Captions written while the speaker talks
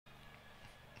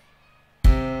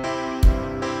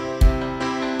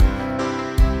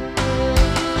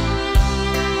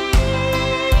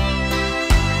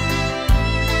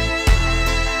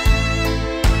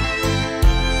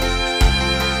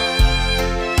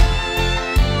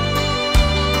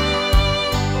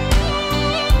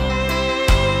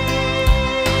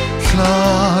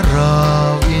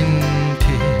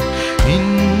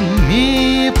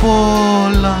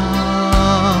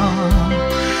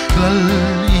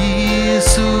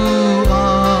Giêsu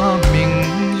mình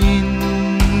in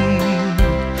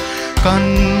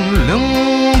căn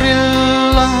lưng ril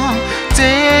la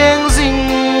cheng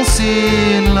ding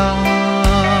xin la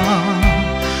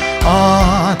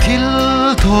thil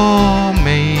tho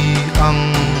mei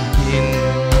ang in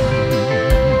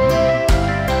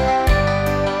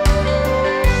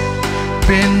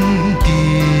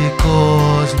Pentecost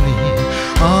ni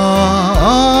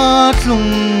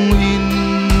lung in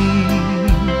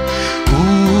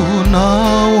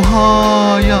nào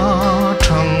haya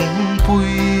chẳng pui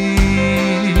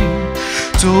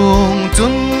chung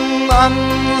chun ăn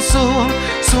xuống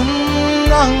sun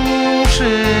ăn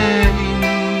sẽ in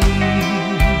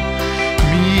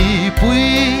mi pui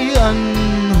ăn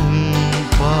hùng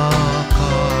ba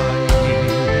kai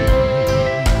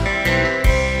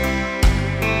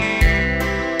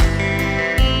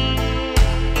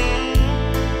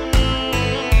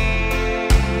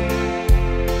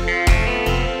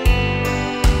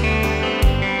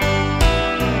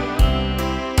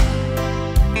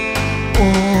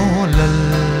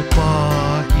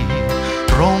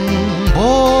rong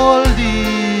bol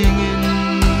dingin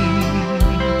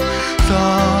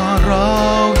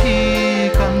Thlarau hi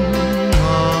kan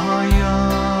ngaya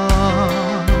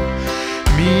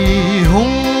mi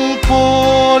hung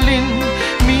polin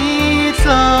mi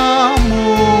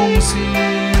tlamong sin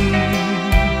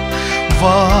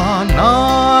và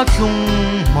na thung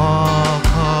ma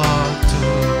khatu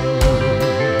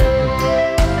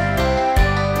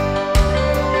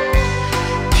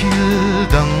thil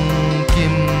dang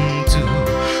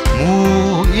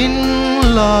in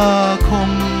la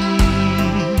khom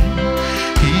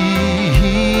hi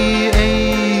ai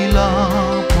la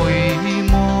poi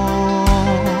mo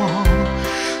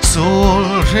sol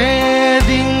re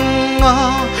ding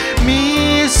mi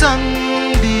san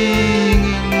ding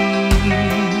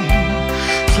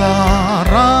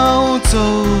Thlarau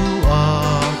châu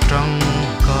trăng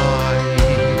kai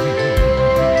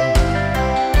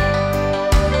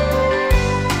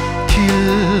thil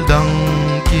dang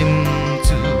kim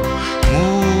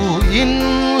in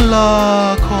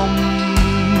la khom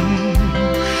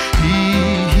hi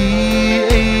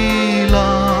ai la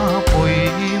poi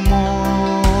mo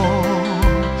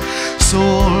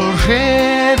sol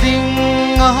re ding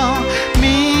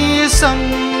mi san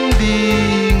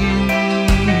ding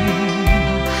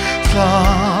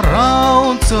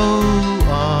Thlarau châu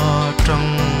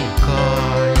trăng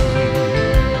kai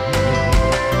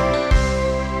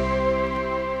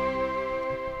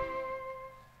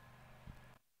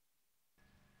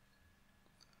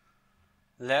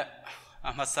le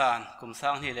amasan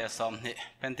kumsang hi le som ni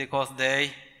Pentecost day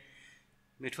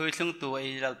mi thui thlung tu ai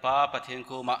lalpa Pathien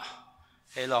kuma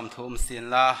ei lom thum sin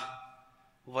la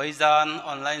voizan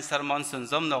online sermon sun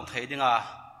zom nok thei dinga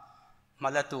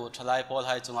malatu thalai pol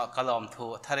hai chunga kalom thu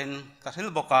tharin kahril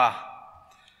boka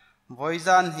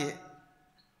voizan hi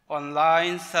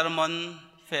online sermon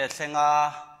fe thenga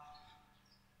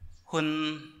hun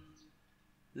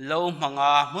lâu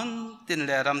hmanga mun tin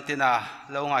le ram tina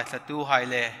lo Ngaithlatuhai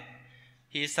le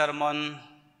hi sermon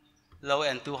lo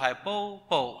en tu hai po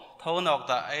thau nok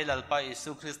ta ai lalpa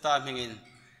Isu Krista mingin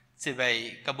chibei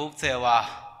kabuk chewa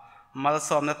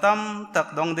malsawmna tam tak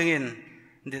dawng dingin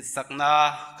inditsak na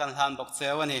kan han bok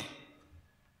chewani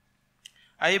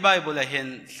ai Bible hin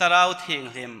Thlarau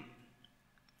Thienghlim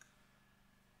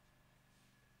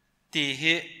ti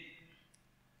hi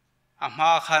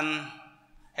ama khan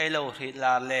ai lo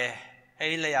hrilna le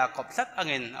ai le ya kop sat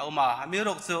angin auma mi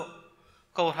rok chu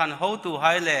ko han ho tu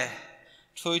hai le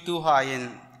thui tu hai in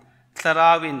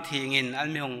Thlarau Thiengin an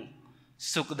myung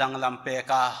suk dang lampe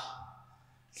ka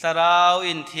Thlarau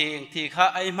Thieng thi kha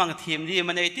ai mang thim ri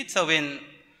manei tit sawin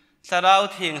Thlarau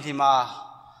Thienglima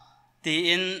ti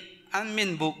in an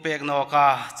min buk pek no ka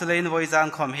chlein voizan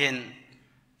khom hin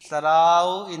Thlarau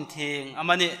Thieng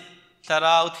amani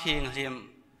Thlarau Thienghlim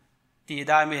ti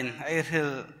damin ai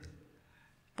ril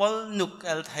pol nuk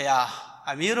el thaya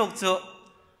ami rok chu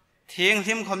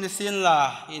Thienghlim khom ni sin la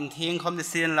Thieng khom ni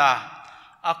sin la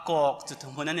akok chu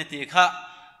thumun ani ti kha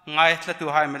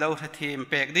Ngaithlatuhai melo thim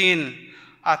pek din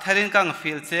a tharin kang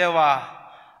fil chewa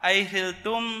ai ril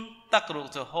tum takruk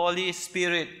chu Holy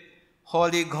Spirit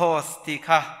Holy Ghost ti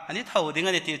kha ani thau ding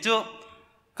ani ti chu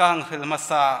kang ril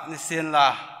masa ni sin la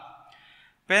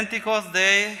Pentecost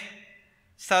day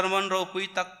sermon ro pui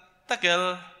tak takel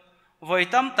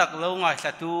voitam tak lo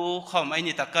Ngaithlatu khom ai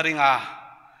ni takaringa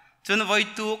chun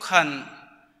voitu khan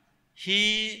hi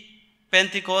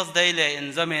Pentecost day le in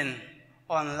zamin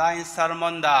online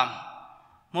sermon dam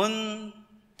mun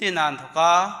tinan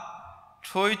thoka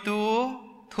thui tu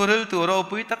thuril tu ro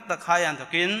pui tak tak khayan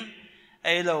thokin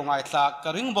ei lo Ngaithlak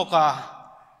karing boka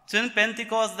chun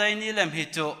Pentecost day ni lem hi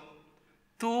chu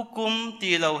tu kum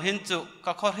ti lo hin chu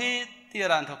ka khor hi ti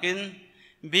ran thokin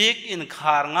big in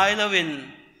khar ngai lovin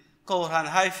ko ran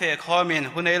hai fe khomin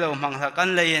hunei lo mangha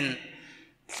kan lein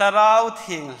Thlarau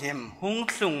Thienghlim hung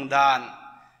thlung dan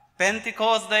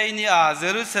Pentecost day ni a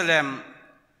Jerusalem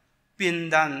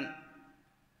pindan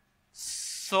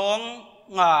song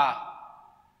nga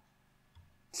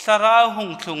Thlarau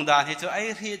hung thlung dan hi chu ai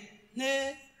rit ne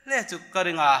le chu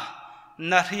karinga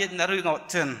na rit na rui ngot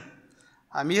chen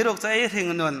amirok cha ai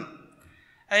ring nun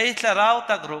ai Thlarau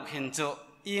tak ruk hin chu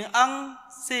ing ang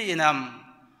si inam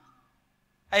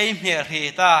ai mer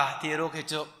hi ta ti ruk hi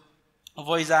chu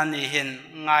voizan ni hin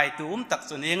ngai tum tak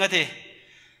chu ni ngati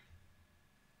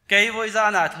kei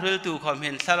voizana thrul tu khom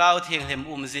hin Thlarau Thienghlim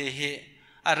ji hi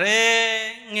are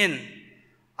ngin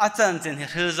achan chen hi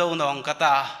hril zo nong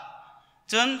kata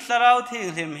chun Thlarau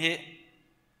Thienghlim hi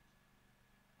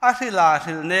a hrila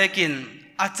hril nekin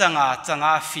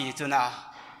achanga fi chuna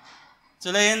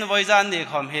chulein voizan ni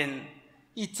khom hin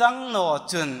i chang no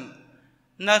chun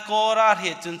na kora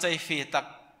hi chun chai fi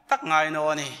tak ngai no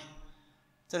ni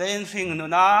chulein hring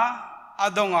nuna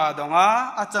adonga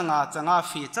achanga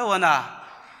fi chawana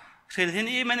hril hin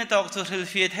I mani tok chu hril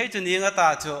fi thei chu ni nga ta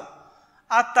chu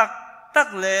tak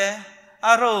le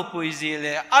aro pui ji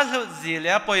le alu ji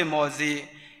le poi mo ji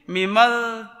mimal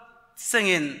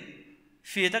sengin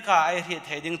fi ta ka ai ri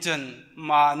thei ding chun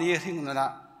ma ni hring nuna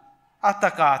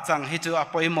ataka chang hi chu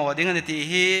apoi mo ding ani ti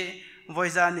hi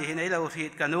voizan ni hin ei lo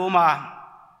rit kanuma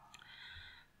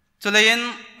chulein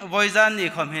voizan ni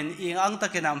khom hin ing ang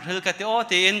takinam hril ka ti o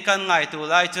tin kan ngai tu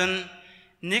lai chun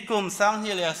nikum sang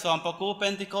hi le som paku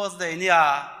Pentecost day ni a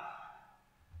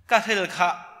ka hril kha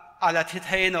ala thi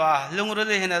thei no a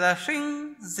lungrul hin ala hring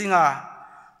zinga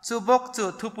chu bok chu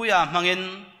thupui a mangin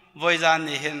voizan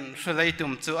ni hin hrilai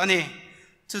tum chu ani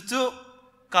chu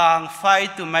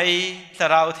Kangfaitu Mei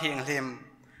Thlarau Thienghlim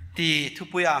ti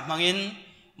thupui a mangin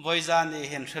voizan ni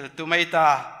hin hril tu mai ta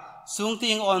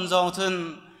sungting on jong chun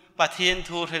Pathien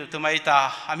thu hril tu mai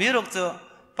ta amirok chu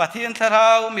Pathien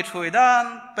Thlarau mi thui dan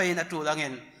pein atu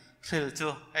langin hril chu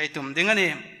ai tum ding ani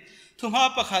thuma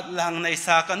pakhat lang nei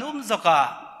sa kanum zoka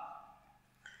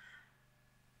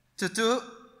chu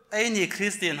ai ni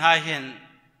Christian hai hin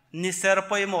ni ser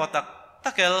poi mo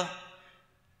takel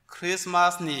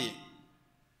Christmas ni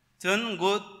chun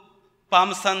Good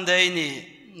Palm Sunday ni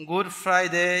Good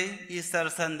Friday Easter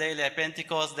Sunday le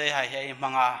Pentecost day hai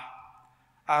hmanga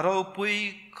aro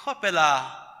pui khopela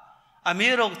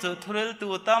amirok chu thuril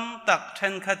tu tam tak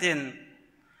then khatin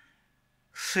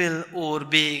hril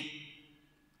urbik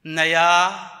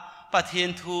naya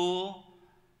Pathien thu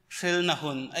hrilna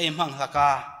hun ai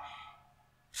manglaka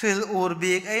hril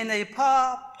urbik ai nei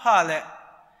pha le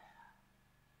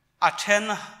a then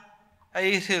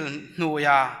ai hril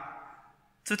nuya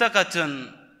chutaka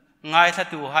chun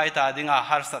Ngaithlatuhai ta dinga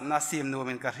harsatna sim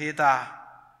numin ka hrita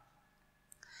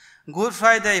Good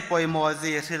Friday poimo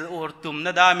ji hril ur tum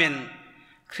na damin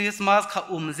Christmas kha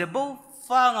zebo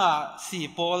fanga si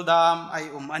pol dam ai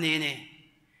ani ni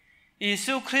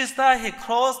Isu Christa hi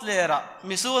cross lera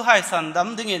misul hai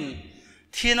sandam dingin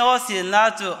thino sin la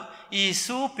chu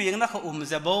Isu ping na kha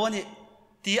zebo ni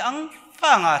ti ang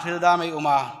fanga hril dam ai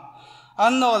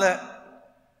anno le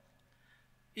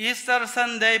Easter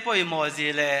Sunday poimo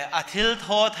ji le athil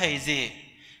tho thei ji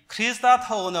Christa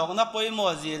thonok na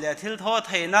poimo ji le thil tho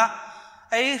thei na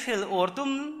ai hril ur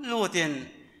tum lutin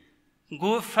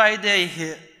Good Friday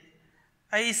hi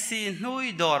ai si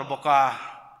hnui dor boka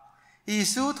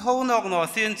Isu thonok no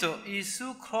sin chu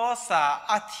Isu crossa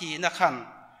athi na khan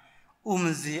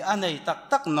ji anei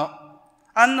tak no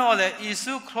anno le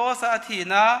Isu crossa athi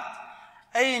na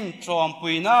ein trom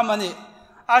puina mani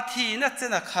athi na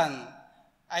chena khan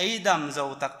ai dam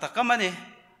zo tak mani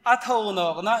a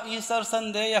thonok na Easter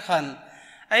Sunday ya khan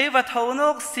ai va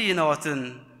thonok si no chun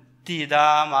ti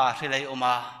da ma hrilai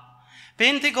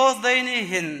Pentecost day ni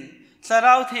hin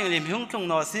Thlarau Thienghlim hung tlung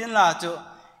no sin la chu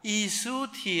Isu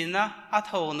thina a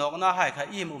thonok na hai kha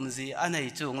ji anei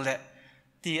chung le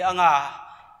ti anga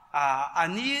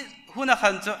ani huna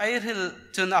khan chu ai hril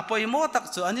chun apoi mo tak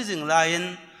chu ani jing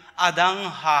lain adang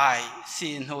hai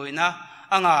sin hoina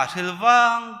anga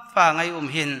hrilwang fa ngai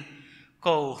hin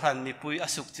ko khan mi pui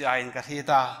asuk chain ka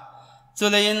hita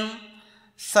chulein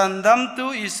sandam tu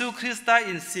Isu Christa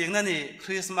in sing na ni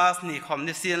Christmas ni khom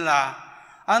ni sin la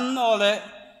anole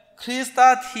Christa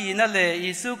thina le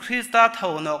Isu Christa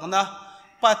thonok na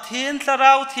Pathien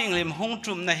Thlarau Thienghlim hung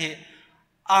tum na hi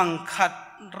angkhat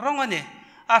rongani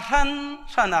arhan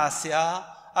rana sia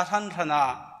arhan rana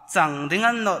chang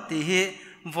dingan no ti hi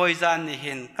voizan ni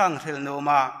hin kang hril no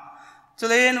ma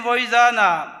chulein voizana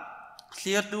เค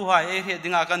ลียร์ดูหายเหตุ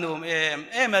งากันนุ่มเ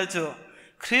อลจู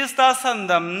คริสต์สัน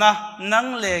ดำนะนัง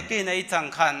เลกินไอจัง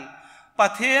คันปะ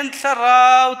เทียนสรา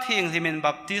วทิ้งที่มิน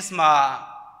บัพติสมา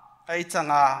ไอจั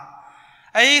งอา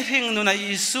ไอหิงนุนไอ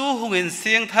สูหุงินเ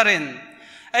สียงทาริน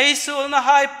ไอสูนห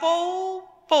ายปู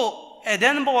ปูเอเด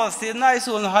นบอสไอ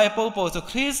สูนหายปูปูจู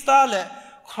คริสต์เล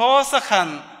ครอสขัน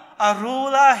อารู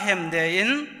ลาเฮมเดอิน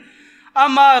อา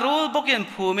มารูลบุกิน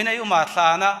ภูมิในอุมาสา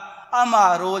นะอามา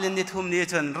รูลินนิทุมนี้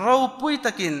จนเราปุยต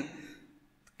ะกิน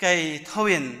ไก่ท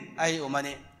วินไออุมา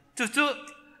นีจู่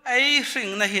ๆไอสิ่ง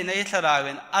นั้นเห็นไอสรา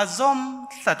วินอาซอม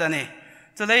สัตนี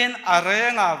จะเล่นอะไร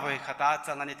งาไว้ขตา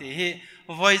จังนิติฮี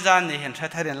ไว้จานนี่เห็นชัด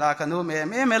เห็นลากันู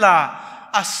เมลา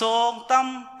อาสงตั้ม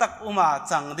ตักอุมา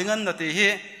จังดิ่งนิติฮี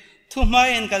ทุกมา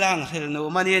อินกำลังเห็นนู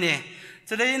มานีนี่จ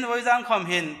ะเล่นไว้จานความ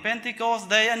เห็น Pentecost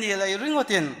day อันนี้เลยริงวั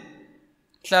ติน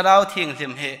Thlarau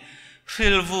Thienghlim he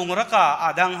hrilvung raka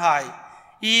adang hai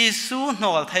Isu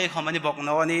nol thai khomani bok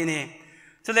no ni ni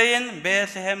chalein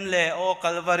Bethlehem le o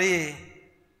Calvary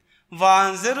van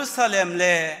Jerusalem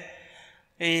le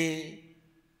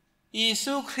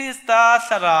Isu Christa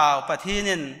Thlarau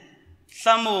Pathien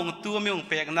samung tuamyung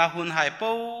pek na hun hai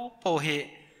po he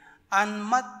an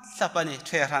mat sapani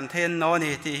theran then no ni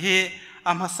ti hi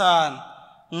amhasan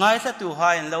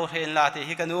Ngaithlatuhai lo then la ti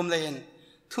hi kanum lein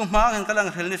ทุมากันกำลัง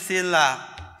เห็นนิสินละ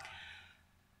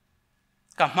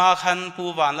กับมาคันPu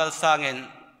Vanlalsangเงิน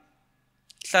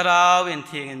สราวินเ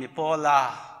ทียงมีโปลา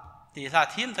ตีท่า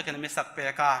ทีมตะกันมีสักเป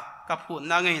กากับหุ่น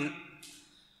นางเงิน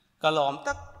กะหลอม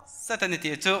ตักเสตนิ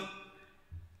ติจุ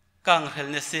กังเห็น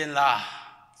นิสินละ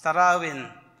สราวิน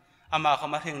อามาเขา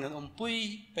มาถึงนึงปุ้ย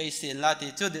ไปสินละตี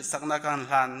จุดิสักนักการ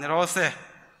หลานในโรเซ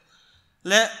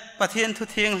และประเทศทุ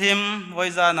เทียงหิมไว้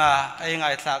จานาไอไง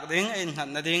สักดิ้งไอหั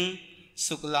นนาดิ้ง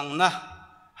สุกลังนะ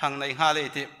หังในฮาเล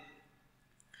ติ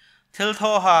ทิลโท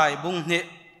หายบุงนิ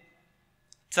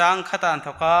จางขตันท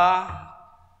กา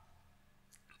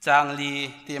จางลี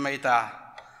ตีไม่ตา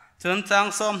จนจาง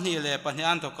ส้มนี่เลยปัญญ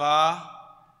าทกา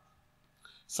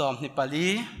ส้มนิปลี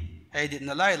ไอดิน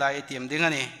ไล่ไล่เตรียมดิ้ง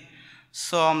นี่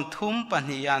ส้มทุ่มปัญ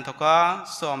ญาทกา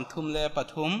ส้มทุ่มเลป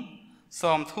ทุม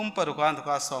ส้มทุ่มปรุกันทก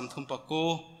าส้มทุ่มปกู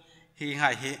ฮีหา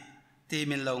ยฮีตี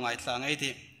มินเหลาไงสังไอ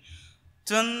ติ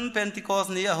จนPentecost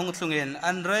นี้หงสุงิน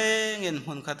อันเร่งเงิน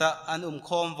หุ่นขตะอันค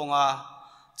อมวงอา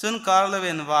จนการเล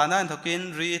วินวานันทกิน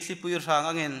รีทิปุยราง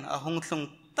เงินหงสุง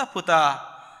ตัพุตา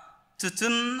จุ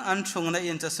นอันชงใน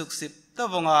อินจะสุกสิบตะ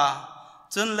วงอา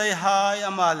จนเลยหายอ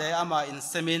ามาเลอามาอินเ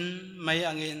ซมินไม่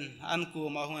เงินอันกู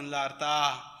มาหุ่นลาตา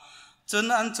จน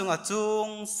อันจุงจุง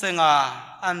เซงา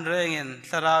อันเร่งเงิน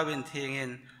สราวินเทียงเงิ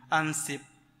นอันสิบ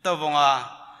ตะวงอา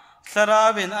สรา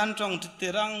วินอันจงติ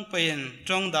รังเป็นจ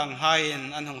งดังหาย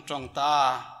อันหงจงตา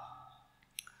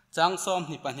จังส้ม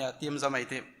นิปัญญาเตรียมสมัย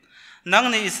เต็มนัง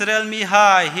ในอิสราเอลมีหา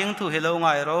ยหิงถูเฮโลงไง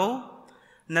รู้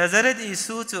นาซาเรตอิ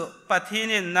สุจุปะที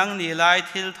นินนังนีไล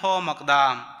ทิลทอมักดา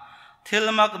มทิล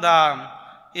มักดาม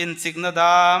อินจิกนาด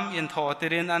ามอินทอติ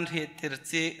รินอันทิดติร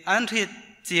จีอันทิด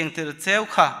จีงติรเจ้า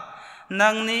ค่ะนั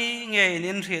งนี้เงย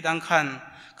นินทิดอังคัน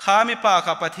ข้ามีปาก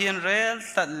กับปะทีนเรล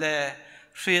สัตเล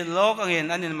ชีโลกเงิน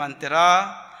อันนินมันเตระ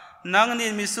นังนิ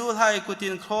นมิสูให้กุติ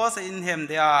นโคสอินเฮมเ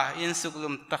ดียอินสุกลุ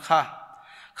มตะค่ะ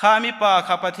ข้ามีปา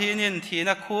ขับปะทีนินที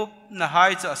นักคุบน่าให้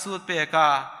จะสูดเปกา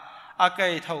อาเก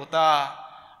ยเท่าตา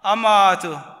อามา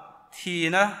จุที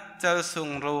นะจะส่ง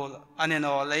รูอันนิน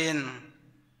อเลน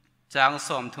จางส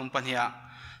มทุมปัญญา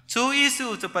จูอิสู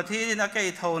จุปะทีนินอาเกย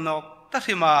เท่านกตัก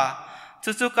ทิมา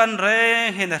จุกันเร่ง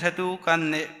เห็นเหตุกัน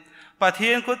เนปะที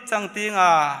นกุดจังติง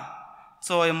าจ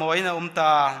อยมอยนะต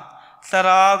าสร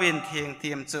าวินเทียงเต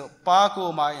รียมจุปากู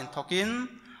มาอินทกิน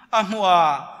อามัว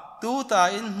ตูตา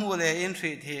อินมูเลอินท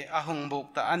รีเทอาหงบุก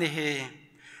ตาอันเฮ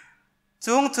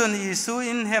จุงจุนอิสุ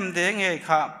อินเฮมเดงเอ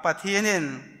ค่ะปะเทียนิน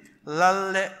ลัล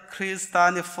เลคริสตา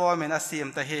นิฟอร์มินอาเซียม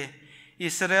ตาเฮอิ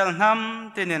สราเอลนัม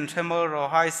ตินินเทมอร์โร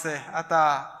ไฮเซอาตา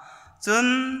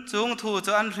จุงทู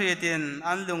จุอันทรีติน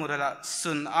อันลุงระละ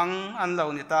สุนอังอันเหล่า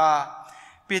นิตา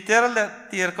ปีเตอร์เล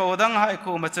ตีร์กูดังให้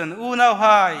กูมาจนอูน่าห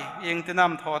ายยังติน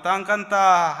ำถอดังกันตา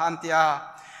อันที่อา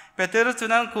ปีเตอร์จุ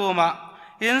นันกูมา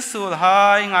อินสูลหา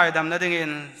ยง่ายดำนัดงิ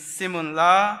นซิมุนล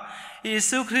าอิ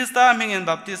สุคริสต์มิงิน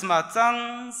บัพติสมาจัง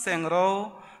เซงโร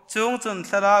จุงจุน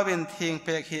สลาวินทิงเป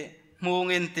กฮิมู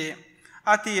งินติ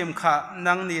อาทิมขะ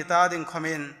นังนีตาดิงคอ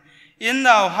มินอินน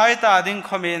าวหายตาดิง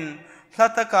คอมินลั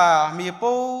ตกามี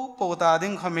ปูตาดิ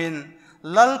งคอมิน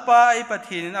ลัลปาไอปะ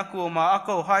ทินอากูมาอา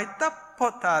กูหายตับพอ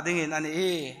ตาดิ่งอัน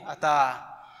นี้อาตา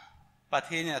ปะเท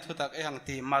ศเนี่ยทุตักไอหัง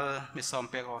ตีมัลมิสอม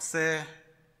เปกอเซ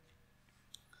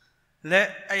และ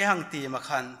ไอหังตีมา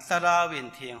ขันสราวิน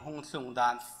เทียงหงสุงดา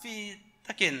นฟีต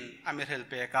ะกินอเมริล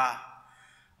เปกา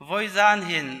voice an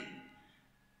hin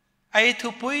ไอทุ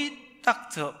ปุยตัก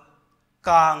จุ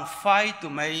กางไฟตุ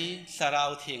ไม่สรา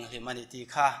วเทียงหิมันตี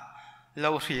ค่ะเรา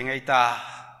เสียงไอตา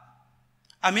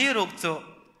อามีรุกจุ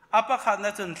อัปขัดน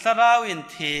ะจุนสราวอิน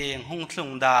เทียงหงสุง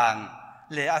ดาน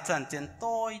เลอาจารย์เจนโ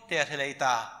ต้ยเตะทะเลต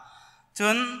าจุ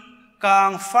นกา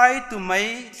งไฟตุไม่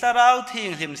สราวเทีย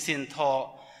งหิมสินทอ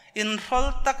อินทรล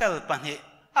ตักลปันเห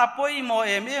อปอยโมเ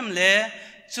อ็มเล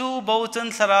จูบูจุน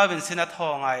สราวินสินทอ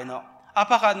งไงเนาะอ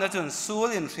ภักนะจุนสูล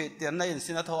อินฟิตเตียนในอิน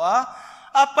สินทอ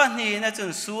อปันนี้นะจุ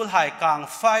นสูลหายกลาง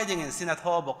ไฟดิ่งอินสินท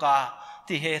อบกา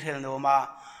ที่เฮเรลโนมา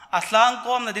อัสลังก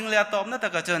อมนะดิ่งเลียตอบนะตะ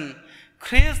กจุนค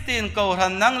ริสตินกูรั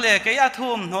นนังเลกยา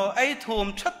ทุ่มโนไอทุ่ม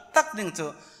ชัดตักดิ่งจุ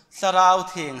สราว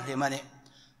เทียงหิมันนี่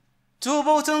จู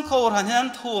บูจุนกูรันนั้น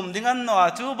ทุ่มดิ่งอันเนาะ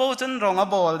จูบูจุนรองอ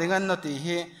บอลดิ่งอันเนาะที่เฮ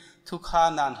ทุกขา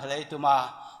นันทะเลตุมา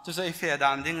จุดไอเฟียดา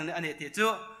นดิ่งอันนี้ที่จุ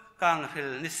กังหิล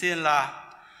นิสินลา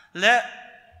และ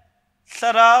ส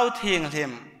ราวเทียงหิ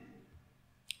ม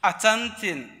อาจารย์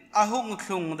จินอาหุง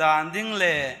ทุงดานดิ่งเล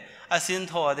อาสิน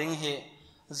ทอดิ่งเฮ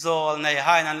โจลในใ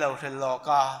ห้นั้นเราหิลโลก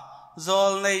าโจ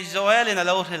ลในโจเอลินเ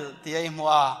ราหิลที่ไอมั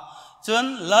วจน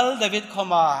ลัลเดวิดเข้า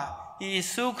มายิ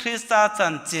สุคริสต์อาจา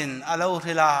รย์จินเรา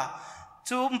หิลา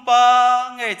จุมปา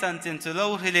ไงจันจินจุเรา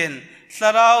หิลินส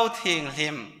ราวเทียงหิ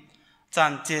มจั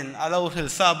นจินเราหิล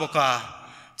ซาบกา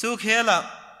จุเคละ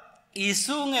ยิ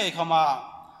สุไงเข้ามา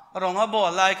รองอบอ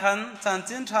ลายขันจัน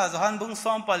จินชาจหันบุงซ้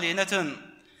อมปลีนะจุน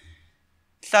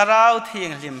สราวเทีย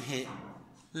งหิมหิ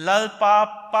ลัลป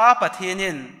าปะเทียนิ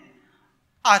น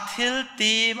อาทิล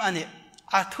ตีมอันนี้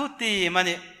อาทุตีมัน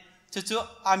นี่จู่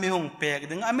ๆอามีหงเปก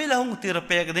ดึงอามีละหงตีระเ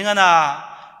ปกดึงอ่ะนะ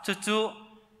จู่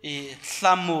ๆอีสล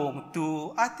ามุงตู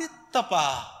อาทิตตปา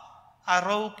อาร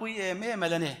าวปุยเอเมเม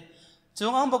ลนี่จ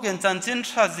งอังบอกเห็นจันจิน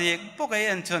ชาจิกบอกเ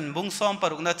ห็นจนบุงซ้อมป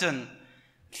รุกนะจน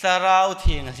สราวเ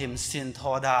ทียงหิมสินท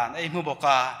อดานไอมุบอก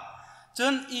าจ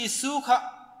นอิสุขะ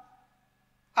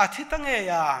อาทิตตั้งเอี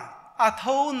ยอา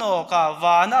ทูโนกาว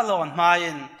านาลอนมา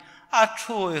อินอา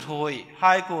ช่วยรวยใ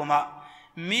ห้กูมา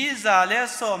มีซาเล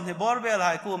สอมที่บอร์เบลใ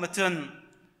ห้กูมาจน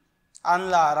อัน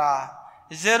ลารา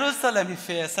เยรูซาเล็มที่เฟ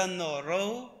สันโนโร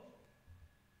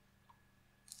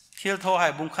คิลโทให้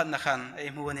บุงขันนักันไอ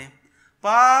มูนี่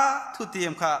ป้าทุติย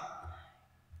มค่ะ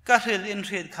ก็เรียนอินท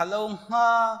รีย์ขันลงมา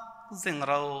สิ่งเ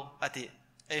ราอธิ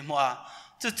ไอมัว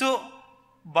จู่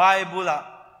ๆไบเบิล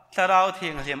สราวเทีย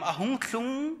งเสียมอาหุงคลุ้ง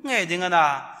ไงดิ่งนะ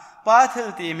ป้าเทล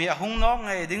ตีมีอาหุงนกไง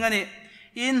ดิ่งนี่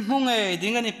อินหุงไงดิ่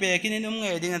งนี่เปกินนุ่งไง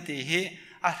ดิ่งตีฮี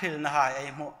อาทิลนะหายไอ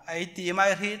มัวไอตีไม่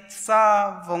ริดซา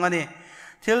วงนี่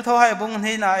ทิลโทให้บุง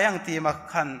นี่นายังตีมา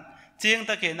ขันจริงต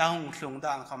ะเกียนอาหุงคลุ้งด่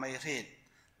างเขาไม่ริด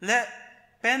และ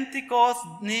เพนติโคส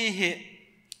นี่ฮี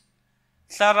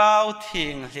สราวเทีย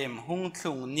งเสียมหุงค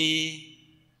ลุ้งนี้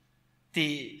ตี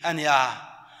อันนี้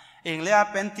เองเลี้ย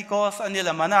เพนติโคสอันนี้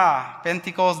ละมันเพน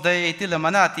ติโคสได้ที่ละมั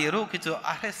นที่รู้คิดว่าอ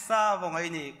าเรซาวงไอ้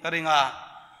นี่กริง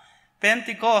เพน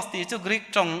ติโคสที่จุกรีก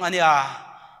จงอันนี้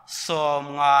สม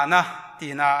งานะ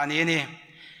ที่น่าอันนี้นี่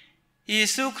ยิ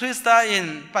สุคริสต์อิน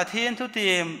ปะเทียนทุ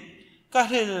ติมก็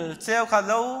คือเจ้าข้าเ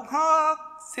ราฮัก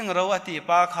สิ่งเราอธิป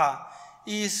าค่ะ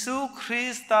ยิสุคริ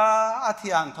สต์อธิ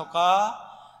อันทกา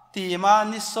ที่มา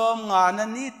นิสมงานะ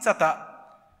นิจัต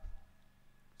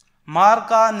มาร์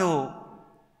กานู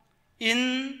อิน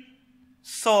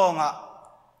สอง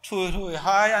ช่วยรวยห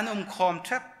ายอันคอม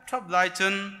ทับไลจ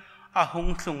นอาหง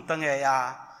สุงตั้งเอีย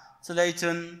จะไลจ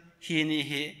นฮีนี่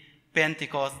ฮีเพนติ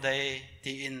โคสได้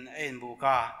ที่อินเอ็นบุก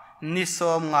านิส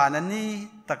มงานนี้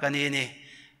ตะกันนี่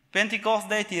เพนติโคส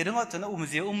ได้ที่เรื่องจน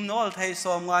เสียโนอลไทยส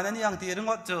มงานนี้ยังที่เรื่อง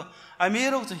จูอเม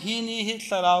รุกจูฮีนี่ฮี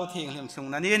สราวเทียงหิมสุง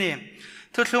นั่นนี่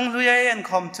ทุกสุงรวยเอ็น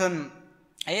คอมจน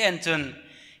เอ็นจน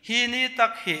ฮีนี่ตั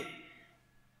กฮี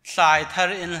สายทา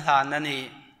รินหลานนั่นนี่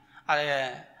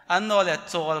อันโนเล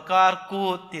โจลการกู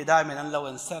ดที่ได้เหมือนเราเ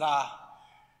อ็นสระ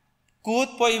กูด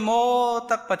ปอยโม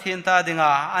ตักปะเทียนตาดิง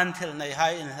าอันเทลในให้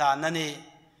อินหลานนั่นนี่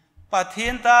ปะเทีย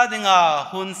นตาดิงา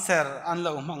ฮุนเซอร์อันเร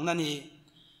ามังนั่นนี่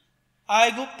ไอ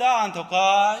กุปตาอันทุกา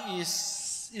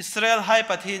อิสราเอลให้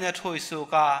ปะเทียนช่วยสุ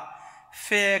กาเฟ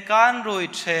กันรุย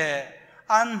เช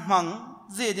อันมัง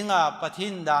จีดิงาปะเทีย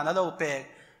นดานเราเปก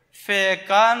เฟ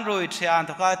กันรุยเชอัน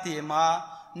ทุกาตีมา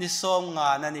นิสมงา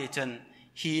นนี่จน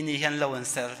ฮีนี่เห็นเรา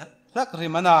เสียรักริ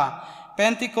มานาเพ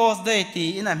นติโคสได้ตี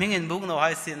อินามิงินบุกโนให้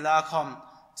สินลาคอม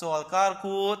โจลการ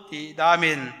กูตีดา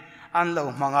มินอันเรา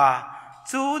มังอา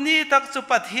จูนี่ตักจุ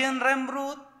ปะเทียนเรมรู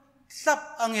ดซับ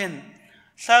อังเงิน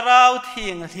สราวเที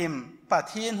ยงหิมปะเ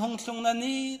ทียนหงสุงนัน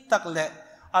นี่ตักเละ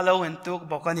อาเราเห็นตุก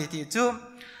บอกกันนี่ที่จู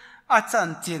อาจาร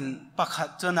ย์จินปักขัด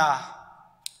จนา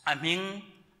อามิง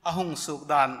อาหงสุก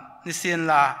ดานนิสิน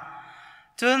ลา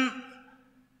จน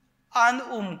อัน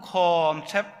คอมเ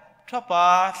ชฟทบา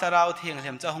สราวเทียงเสี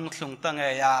ยมจะหงสุงตั้งเอี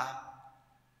ย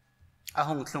a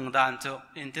hung thlung dan chu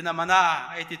in tina mana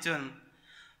ai ti chun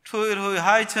thui rui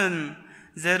hai chun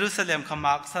Jerusalem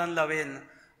khamak san lawin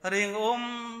ring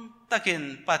takin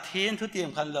Pathien thu tim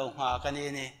khan lo nga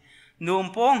kani ni num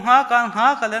pong ha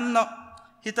kalan no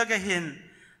hitaka hin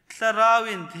Thlarau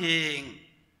Thienghlim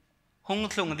hung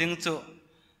thlung ding chu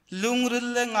lungril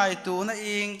le ngai tu na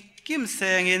ing kim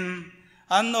sengin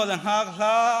an no la ngak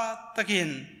hla takin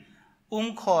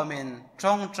khomin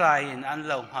trong train an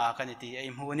lo nga kani ti ai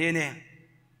mu ni ni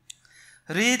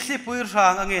ri thli pui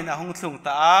rang angin a hung thlung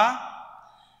ta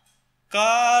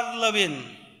kar lawin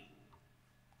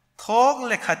thok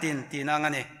le khatin ti na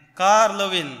ngani kar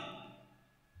lawin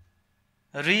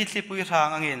ri thli pui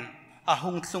rang angin a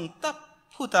hung thlung tap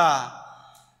phuta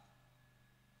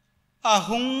a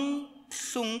hung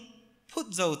thlung phut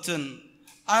zo chun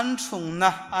an thung na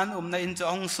an na in cho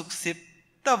ong suk sip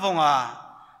ta vonga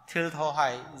thil tho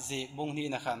hai ji bung ni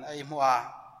na khan ai muwa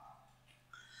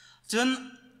chun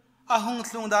a hung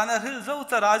thlung dan a ril zo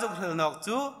chara jok ril nok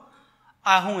chu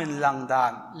a hung in lang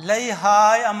dan lei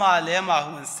hai ama le ma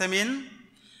hung semin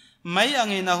mai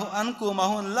angin a an ku ma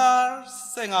hun lar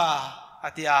senga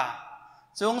atia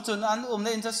chung chun an na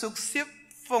in cha suk sip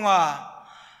fonga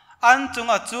an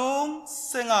chunga chung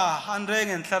senga an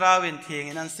rengin Thlarau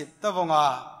Thienghlim an sip ta vonga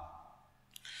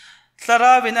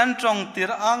Thlarau an trong tir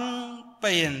ang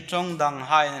pain trong dang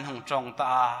hai nan hung trong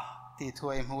ta ti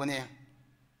thuai mu ni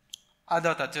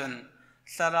adota chun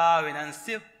Thlarau an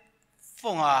sip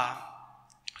fonga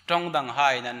trong dang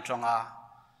hai nan tronga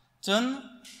chun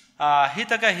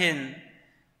hitaka hin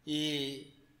I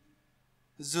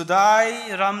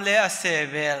Judai ram le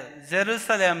asevel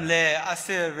Jerusalem le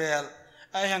asevel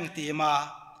ai hang ti ma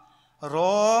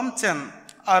rom chen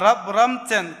arab ram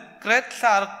chen kret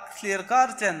thar clear kar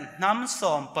chen nam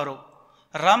som paruk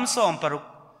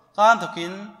kan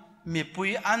thokin mi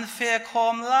pui an fe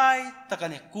khom lai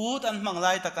takani kut an mang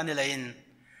lai takani lain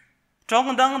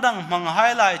trong dang mang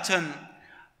hai lai chen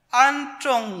an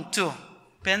trong chu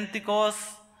Pentecost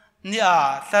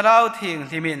nia Thlarau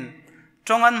Thienghlim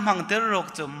trong an mang tir rok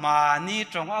chu ma ni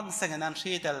trong ang seng an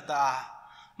thi tel ta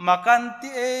makan ti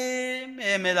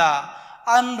emela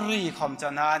an ri khom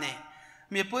chana ni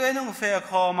mi pu enung fe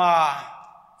khoma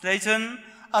leichun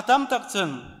atam tak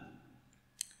chun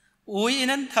ui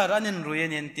inan thar anin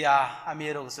ruin in tia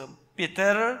amiro sum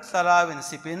Peter Thlarau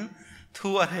sipin thu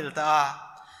a hil ta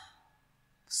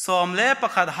som le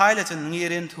pakhat hai le chun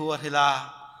ngirin thu a hila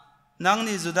nang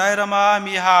ni Judai rama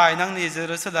mi hai nang ni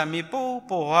Jerusalem mi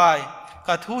po hai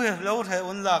ka thu he lo the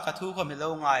un la ka thu ko mi lo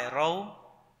ngai ro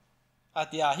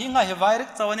atia hinga he vai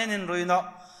rek chawanen in ruino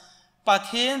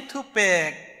Pathien thu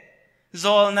pek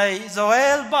zol nei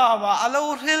zoel bawa alo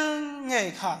ril nge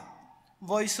kha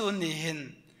voisun ni hin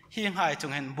hingai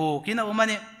chung hen bu kina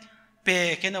umani pe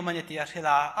kena umani ti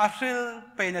arhila arhil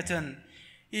pe na chun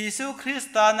Isu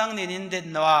Krista nang nin den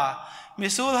noa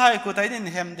misul hai ku tai nin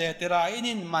hem de tera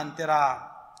inin man tera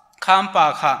khampa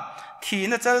kha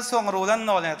thina chal song rulan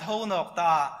no le tho nok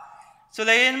ta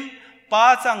chulein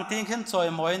pa chang ting khen choi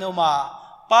moi no ma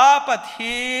pa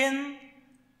Pathien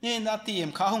nin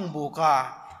atim kha hung bu ka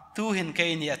tu hin ke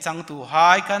ni chang tu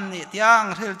hai kan ni tiang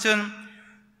thil chun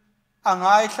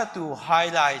Ngaithlatuhai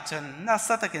lai chun na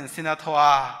satakin sina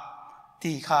thoa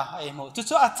ti kha ai mo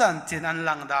chu achan chin an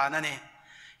lang da na ni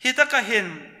hitaka hin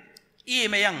I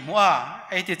mayang hua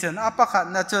ai ti chun apakhat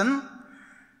na chun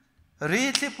ri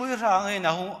thli pui rang ai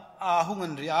na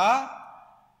hungun ria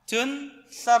chun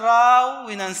Thlarau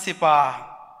winan sipa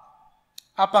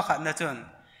apakhat na chun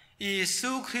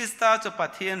Isu Krista chu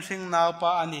Pathien ring naw pa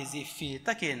ani ji fi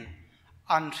takin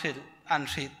an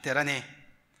thrit terani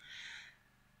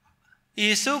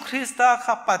Isu Krista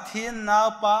kha Pathien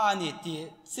naw pa ani ti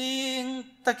ching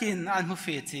takin an hu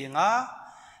fi chinga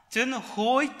chun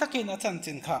hoi takin a chan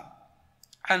chin kha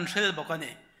an thil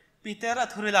bokani Peter a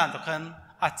thurilan to khan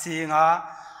a chinga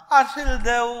a thil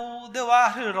dewa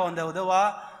thil ron dewa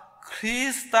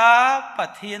Krista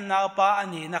Pathien naw pa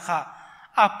ani na kha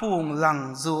apung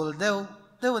lang zul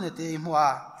deu ni ti hua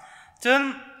chun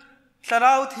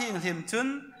Thlarau Thienghlim chun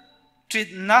trit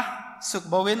na suk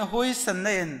bawin hui san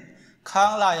nen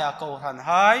khang la ya ko ran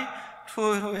hai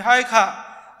thui hai kha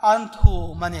an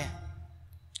thu mane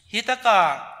hitaka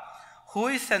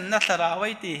hui san na Thlarau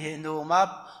ti he nu ma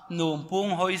num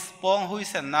pung hoi spong hui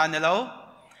san na ne lo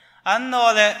an no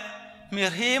le mi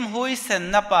him hui san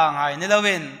na pa ngai ne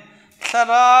lowin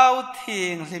Thlarau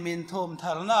Thienghlim thum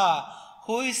tharna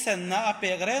hui san na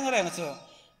apek reng chu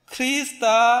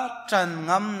Krista chan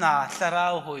ngam na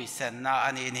Thlarau hui san na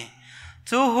ani ni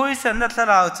chu hui san na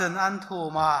Thlarau chun an thu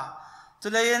ma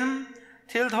chulein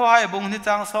thil thoi bung ni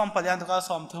chang som palian to ka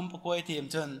som thum pukoi tim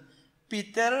chun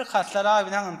Peter Khatlara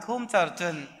Vinang Thum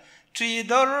Charton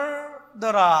Tridor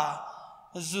Dora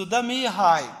Zudami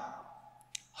Hai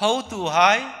How to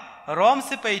Hai Rom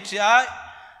Sepaichai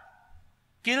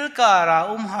Kilkara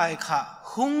Hai Kha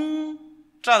Hung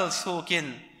Tral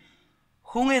Sukin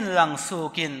Hungin Lang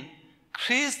Sukin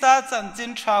Krista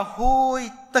Chanchin Tra Hui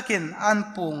Takin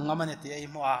Anpung Amaneti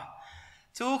Aimoa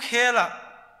Chu Khela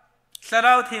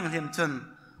Thlarau Thienghlim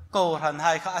Chun Ko Han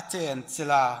Hai Kha Achen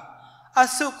Chila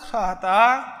Asuk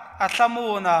Rata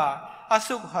Atlamuna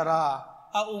Asuk Hara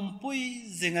A Umpui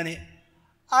Zingani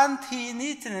Anti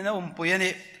Nitin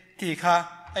Umpuyani Tika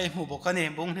Aimu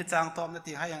Bokani Bung Hitang Tom the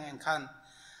Tihayang and Khan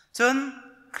Chun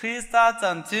Krista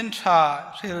Chanchin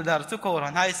Tra Hildar Chuko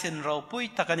Han Hai Sin Ro Pui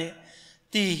Takani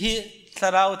Tihi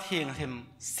Thlarau Thienghlim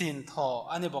Sin Tho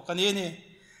Ani Bokani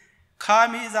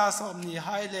Kami Zasomni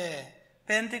Haile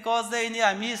Pentecost Day ni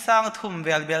Ami Sang Thum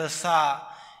Bel Sa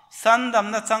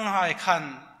Sandam Na Chang Hai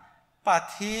Khan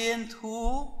Pathien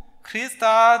Thu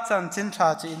Krista Chanchin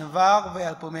Tra Chin Vag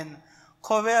Vel Pumin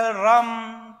Kovel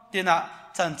Ram Tina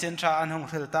Chanchin Tra Anhung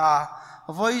Hilta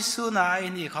Voisuna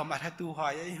Ini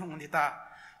Ngaithlatuhai Hung Nita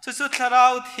Chuchu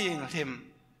Thlarau Thienghlim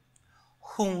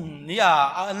Hung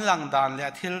Nia An Lang Dan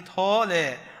Le Thil Tho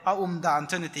Le A Dan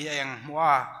Chaniti Eng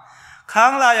Mua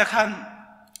Khang La Ya Khan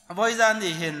Voizan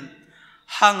Ni Hin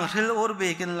Hang Ril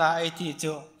Urbekin La Iti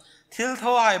Chu Thil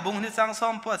Tho Hai Bung Ni Chang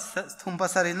Som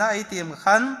Thumpasarina Itim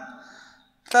Khan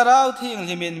Thlarau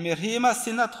Thienghlim Mirhima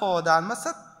Sina Tho Dan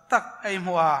Masat Tak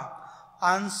Aimua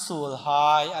An Sul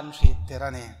Hai An Rit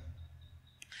Terani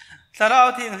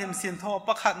Thlarau Thienghlim Sin Tho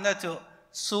Pakhat Na Chu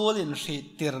Sulin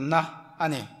Rit Tirna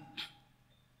Ani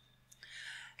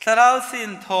Thlarau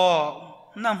Sin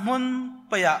Tho Namun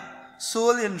Paya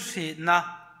Sulin Rit Na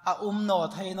A No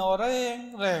Thai No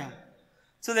Reng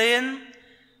Chulain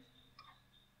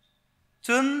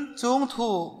Chun Chung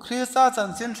Thu Krista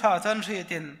Chanchin Tra Chan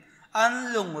Ritin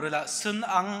An Lung Rila Sun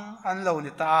Ang An Lo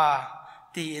Nita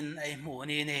Tin Aimu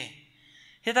Ni Ni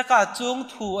Hitaka Chung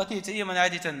Thu Ati Chi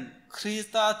Manai Chan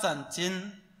Krista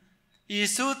Chanchin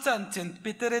Isu Chanchin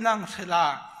Piterinang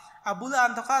Rila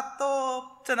Abulan Toka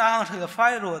Top Chanang Rila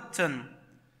Fai Road Chan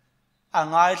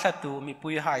Ngaithlatuhai Mi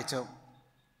Pui Hai Chok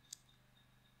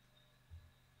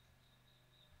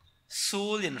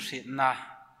Sulin Ritna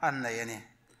An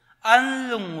Layani An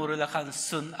Lungur Lakan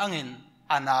Sun Angin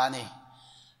Anani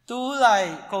Tu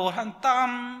Lai Kohan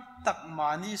Tam Tak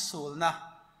Mani Sulna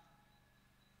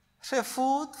Se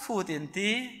Food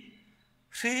Inti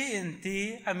Free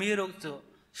Inti Amiruk Tu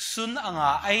Sun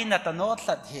Anga Aina Tanot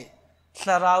Lathi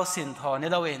Thlarau Sin Tho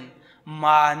Nilawin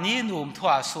Mani Num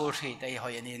Thua Sul Rit Ay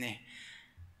Hoyanini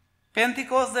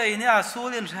Pentecost Day Ni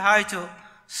Sulin Rai Chu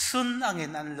Sun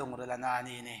Angin An Lungur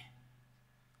Lanani Ni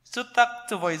Chutak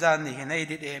tu voizan ni hin ay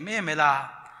dit mela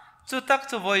chutak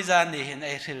tu voizan ni hin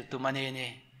ay ril tu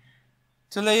manini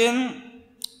chulain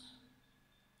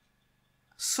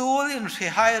sul in ri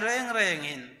hai reng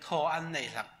in tho an nei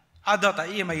lak adota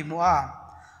I mai mua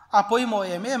apoi mo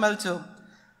mel chu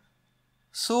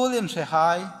sul in ri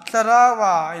hai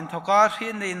Thlarau in thoka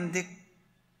rin in dik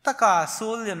taka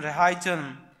sul in ri hai chun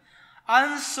an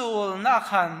sul na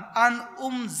khan an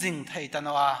jing thai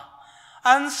tanwa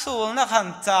An sul na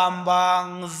khan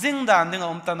chambang zing dan ding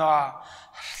tanoa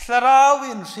Thlarau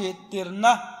in rit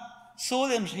tirna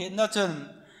sul in rit na chun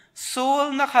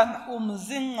sul na khan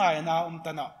zing ngai na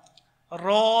tano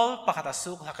rol pakhata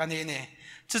suk hakani ni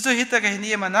chu hita ka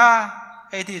hini mana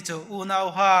eti chu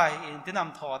unau hai in tinam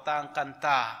tho tang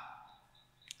kanta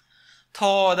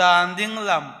tho dan ding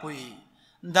lampui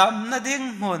dam na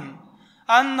ding mun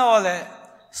an nole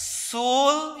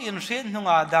Sul in rit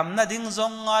nunga dam na ding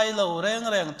zong ngai lo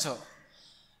reng cho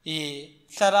I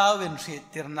Thlarau in rit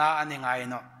tirna ani ngai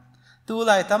no Tu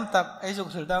lai tam tak ai juk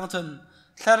thil dang chun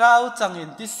Thlarau chang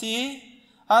in ti si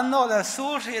an no la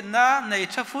sul rit na nei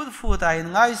tha fu ta in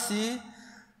ngai si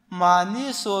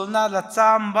mani sul na la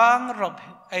chambang rop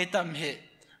ai tam he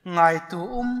ngai tu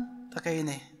takai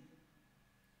ni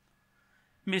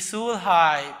Misul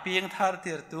hai ping thar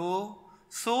tir tu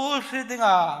Sul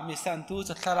Ridinga Misan Tu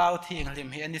Thlarau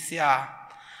Thienghlim Hi Anisia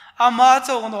Ama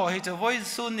Chong No Hi Chu Voice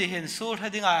Sun Ni Hin Sul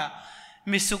Ridinga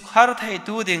Misuk Har Thai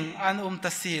Tu Ding An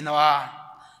Tasi Noa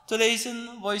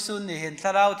Tulaisun Voice Sun Ni Hin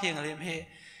Thlarau Thienghlim Hi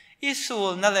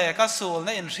Isul Na Le Ka Sul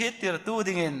Na In Rit Tir Tu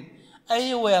Ding In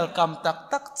Ai Welcome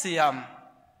Tak Chiam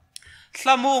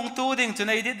Thlamung Tu Ding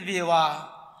Chunai Dit Viwa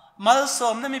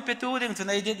Malsawmna Mi Pe Tu Ding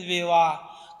Chunai Dit Viwa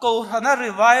Ko Hana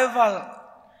Revival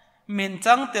Min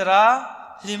Chang Tera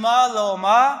Lima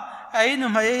Loma ai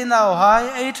numai nau hai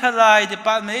ai thalai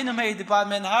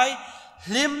department hai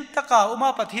lim taka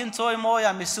uma Pathien choi mo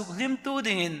ya misuk lim tu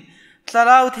dingin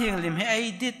Thlarau Thienghlim he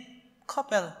ai dit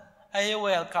khopel ไอเว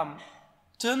ลคัม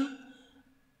จน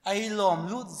ไอลม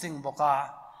ลุดสิงบอกา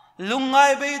ลุงไง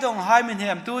ไปตรงให้มินเ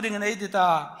ห็มตู้ดิ่งไอติตา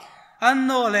อันโ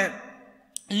นเล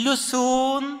ลุซู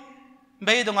นไป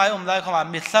ตรงไอได้เข้ามา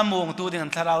มิสมุงตู้ดิ่ง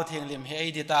ทาราวเทียงลิมเฮไอ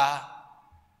ติตา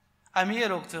อามี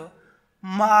รุกจู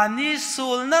มานิสู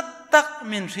ลนัดตัก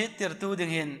มินริติรตู้ดิ่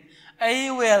งหินไอ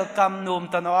เวลคัมนุม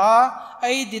ตันวะไอ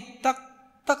ดิตัก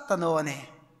ตักตันวะนี่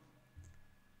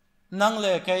นั่งเล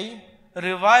ยไก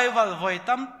revival ไว้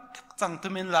ตั้มจังตุ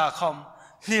มินลาคอม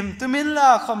ลิมตุมินลา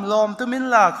คอมลมตุมิน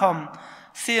ลาคอม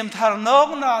เสียมทารนก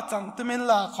นาจังตุมิน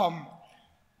ลาคอม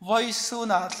ไว้สุ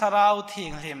นาทราวทิ้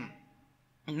งลิม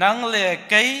นั่งเลย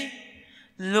ไก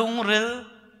ลุงริล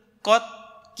กด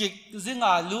กิกจิงอ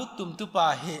าลูตุมตุปา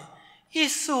เฮอิ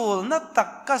สูลนัดตั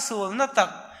กกสูลนัดตั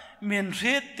กมิน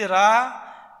ริติระ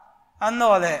อันโน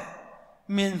เล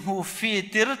มินหูฟี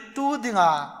ติรตูดิง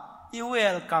าอีเว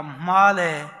ลกัมมาเล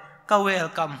ก็เวล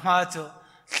กัมมาจู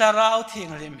สราวทิ้ง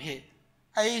ริมหิ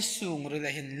ไอสูงเรือ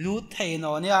หินลูดเทน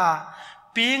อเนี่ย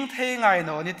ปิงเทงไงน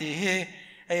อนี่ตีเฮ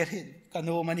ไอหินกันโน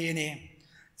มันนี่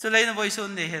จะเลยนวัยสุ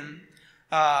นเดหิน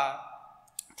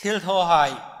ทิลโทหา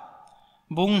ย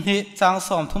บุงหิจางส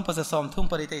อมทุ่มปัสสอมทุ่ม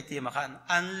ปริเตตีมาขัน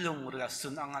อันลุงเรือสุ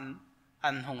นอั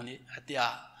นหงนี่อัตยา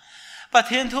ปะเ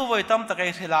ทนทูวัยตั้มตะไคร้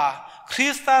เทลาคริ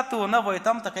สตาตูน่าวัย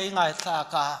ตั้มตะไคร้ไงสา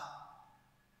กา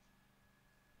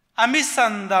อามิสั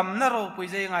นดำนรกปุย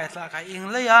ใจไงสักอิง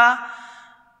เลยอะ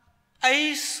ไอ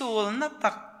สูลนั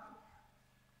ตัก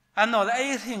อันนั้นไอ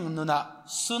ทิ้งนุนะ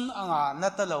สุนอ่างนั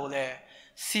ตตะเลวเลย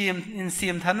ซี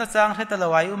มทันนัจางเทตะเล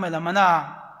วอายุไม่ละมันนะ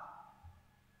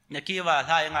เนี่ยกี่ว่า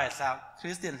ถ้ายังไงสักค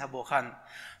ริสเตียนทับบุคัน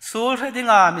สูลเทดิ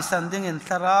งามิสันดิงินส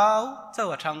ราวเจ้า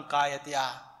ทางกายติยา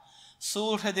สู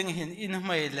ลเทดิงหินอินไ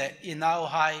ม่เละอินเอา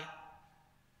ไฮ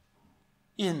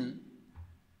อิน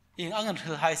อังกัน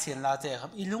ถือให้เสียนลาเจครั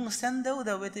บอีลุงเส้นเดียว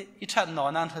เวทีอีชัดนอ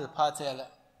นันถือพาเจเลย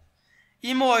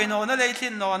อีมวยนอนั่นเลย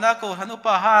ที่นอนักกูทันอุป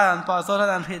หารปาโซ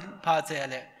นันถือพาเจ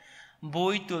เลยบุ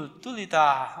ยตุลิตา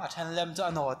อาจารย์เล่มจะ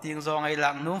นอติงซองไอหลั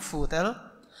งนุ่มฟูเตล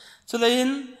สุดเลย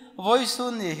วอยสุ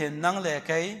นนี่เห็นนั่งเล็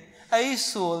กไอ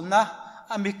สูลนะ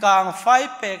อเมริกันไฟ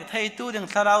เป็กไทยตู้ดึง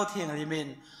ทาราวเทียงริมิน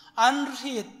อัน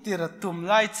รีติรตุมไ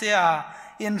ลเซีย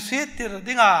อินรีติร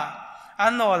ดิงาอั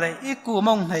นนอเลยอีกูม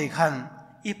งในขัน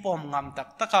อีปอมงามตัก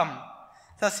ตะค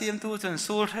ำถ้าเสียมตูจน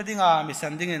สูดให้ดิ้งามิสั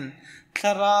นดิ้งท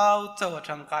าราวเจ้า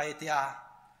จังกายตีอา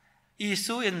อี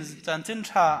สูอินจันจิน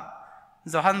ชา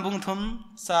จะหันบุงทุม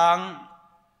สัง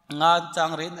งาจัง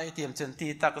เรินไอเทียมจนตี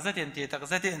ตักเสติน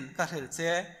ก็เห็นเจ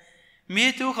มี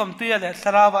ตู้คำตัวเลยท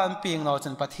าราวอันปิงนอจ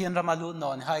นปะเทียนรามาลุนน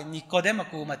อนให้นิโคเดม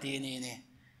กูมาตีนี่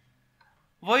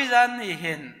วันจันนี่เ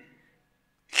ห็น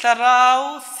ทาราว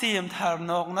เสียมทาร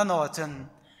นกนั่นนอจน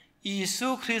อิสุ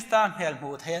คริสต์เฮล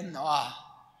มูเทน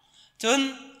จน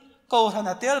กูทัน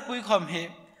เตลปุยคำเห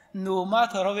นูมา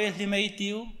ทรเวลิไม่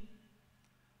ติว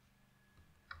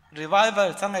รีไวเว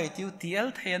ลจังไอติวเทียล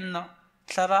เทนเนาะ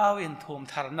ทาราวอินทุม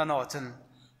ทารนนอจน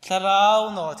ทาราว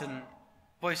นอจน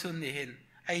บอยสุนนี่เห็น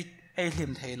ไอลิ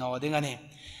มเทนอดิ้งอันนี้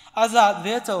อาจารย์เว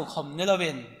เจ้าคำนิลเว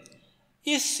น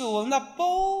อิสุลนับ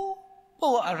ปู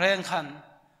อะไรขัน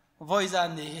บอยจัน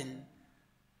นี่เห็น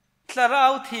ทารา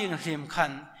วทิ้งลิมขั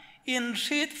นอิน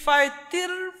ชีตไฟติ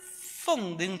ร์ฟง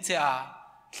ดิงเจ้า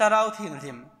ทาราวทิ้ง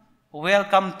ลิม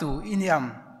Welcome to อินยม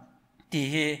ที่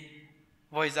เฮ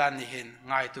วอยจานนี่เห็น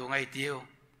ง่ายตัวง่ายเดียว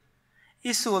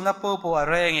อิสูนับปูอะ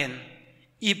ไรเงิน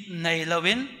อิบในละ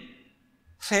วิน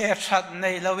เสียชัดใน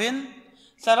ละวิน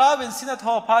ทาราวเป็นสินท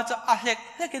อพาจะอาเล็ก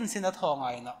กินสินทอไง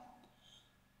เนาะ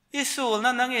อิสู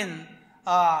นั่นนั่งอิน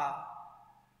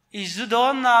อิจุดอ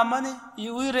นน้ำมันอิ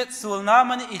วิเรตสูลน้ำ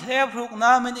มันอิเลบรุกน้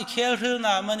ำมันอิเคลริล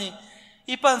น้ำมัน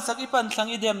อิปันสัง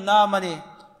อิเดมน้ำมัน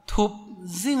ทุบ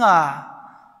ซิงา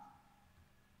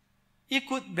อิ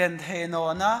กุดเบนเทโน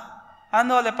นะอัน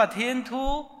นั้นเลยปะเทียนทู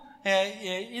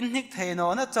อินนิกเทโน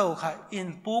นะเจ้าค่ะอิน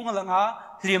ปุงละงา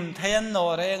ลิมเทียนโน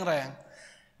แรง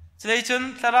จะได้จน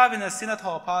ทราบินสินท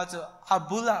อพาจะอั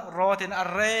บุละรอตินอะ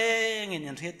ไรเ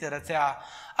งินเรียติระเจ้า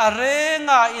อะไรง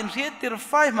าอินเรียติรไ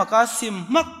ฟมากาซิม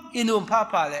มักอินุมพา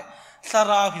พาเลส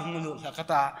ราบิมุลุละก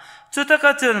ตาจุดตะ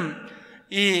กัจน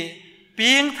อี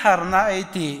ปิงทารนาไอ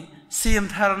ตีซิม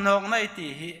ทารนกนาไอตี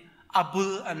อับุล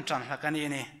อันจังละกัน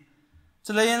นี่จ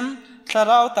ะเลยทา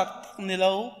ราวตักนิล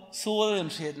าวสูลอิน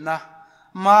เรียนะ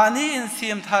มานีอินซิ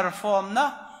มทารฟอร์มนะ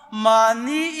มา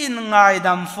นีอินไง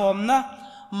ดัมฟอร์มนะ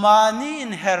มานีอิ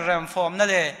นเฮรัมฟอร์มนั่น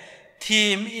เลยที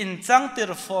มอินจังติ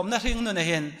รฟอร์มนั่นริงนู่นเ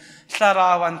ห็นสาร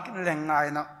าวันแหล่งไง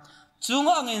นะจุง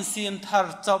อังอินซิมทาร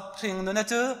จบริงนู่นนะ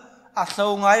จูอัศ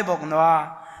วไงบอกนัว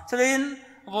จะเลย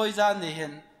วอยจานนี่เห็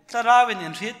นสาราวินอิ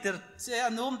นริติรเจอ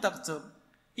นุมตักจู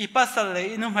อีปัสเลย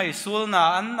อินุมให้สูลนา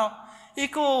อันเนาะ อี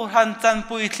กูหันจัน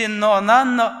ปุยทินโนนั้น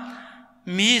เนาะ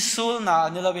มีสูลนา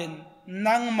นี่ละวิน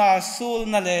นังมาสูล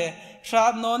นั่นเลยชา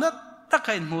โนนัตตะไค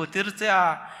มูติรเจ้า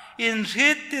อินริ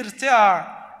ดติรเจ้า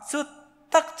สุด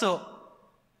ตักจุ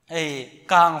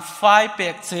กางไฟเป็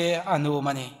กเจอนุ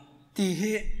มันนี่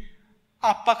ที่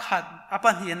อัปขัดอัป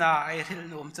นีนาไอริล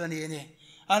นุมตัวนี้นี่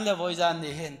อันเลวจาน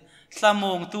นี่เห็นสม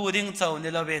องตูดิ้งเจ้า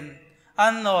นี่ละวินอั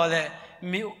นโนเล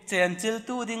มีเจนจิล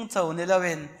ตูดิ้งเจ้านี่ละ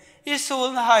วินอิสู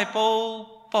ลหาย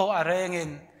ปูอะไรเงิ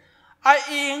นไอ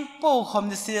อิงปูคม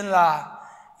ดิสินลา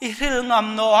อิริลงาม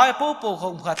โนหายปูค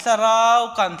มขัดสราว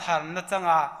กันทันนัจัง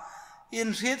อาอิน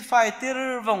ริดไฟติร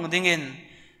วงดิ่ง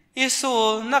อิสู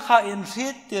ลนักอินริ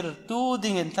ดติรตู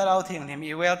ดิ่งทะเลาเทียงนี่มี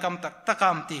เวลกัมตะกา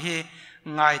มที่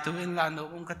ง่ายตัวอินลานุ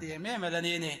องคติเมเมลา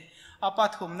นีนี่อาปั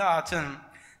ทุมน่าจน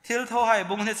ทิลโทให้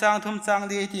บุงที่จางทุมจาง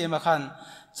ลีที่มาขัน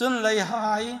จนเลยห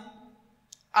าย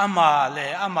อา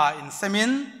มาอินสมิ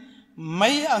นไม่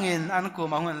อังอินอันกู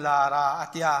มาหุ่นลาราอั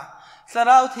ตยาสร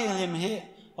าวทิ้งหิมหิ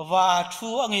วาทู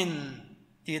อังอิน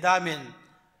ที่ดามิน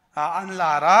อันล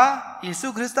าราอิสุ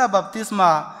คริสต์บัพติศม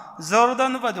าจอร์แด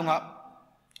นวัดุงะ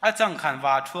อาจังขันว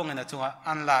าทูอังอินจุง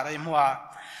อันลาราอิมัว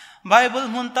ไบเบิล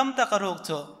มุนตัมตะกรุก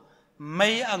จุไม่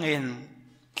อังอิน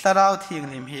สราวทิ้ง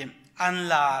หิมหิอัน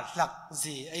ลาหลัก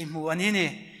จีไอมัวนี้นี่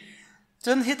จ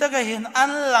นฮิตกะหินอั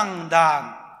นหลังดาน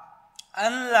อั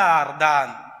นลาร์ดาน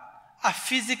a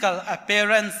physical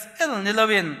appearance el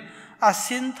nilawin a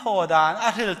sin tho dan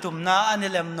a hil tumna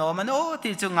anilem no man o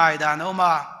ti chungai dan o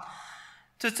ma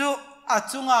chu a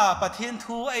chunga pathin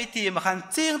thu ai ti ma khan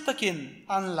ching takin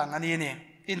an lang ani ni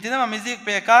intina ma music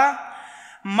pe ka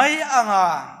mai anga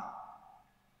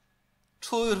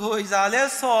thui roi zale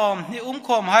som ni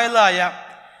khom hai la ya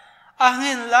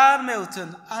angin lar meu chun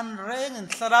an reng in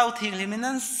Thlarau Thienghlim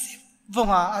an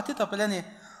vonga ati to pelani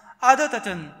ado ta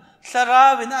chun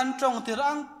Thlarau an trong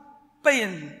tirang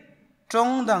pain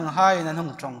trong dang hai nan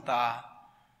hung trong ta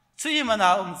chui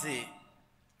mana umji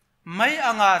mai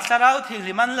anga Thlarau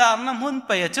Thienghlim an lam nam hun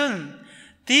pe chun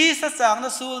ti sa chang na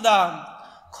sul dam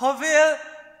khovel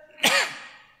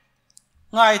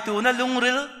ngai tu na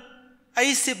lungril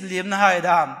ai sip lim na hai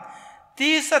dam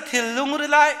ti sa thil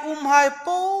lungril ai hai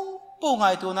po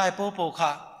ngai tu nai po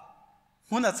kha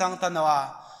hun a chang ta nawa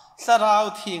Thlarau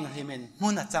Thienghlim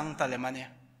hun a chang ta le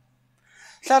mane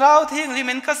Thlarau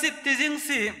Thienghlim kasip ti jing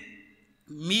si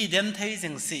mi dem thei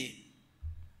jing si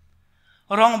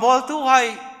rong bol tu hai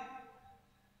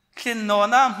khin no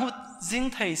na mut jing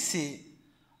thei si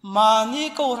mani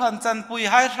ko ran chan pui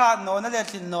hai ra no na le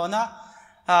khin no na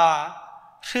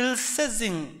thil se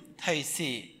jing thei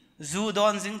si zu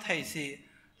don jing thei si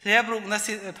lebruk na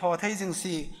si tho thei jing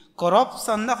si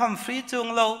corruption na kham free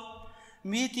chung lo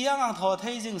mi tiang ang tho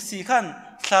thei jing si khan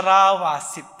Thlarau wa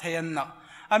sip thein na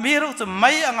amiru chu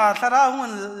mai anga Thlarau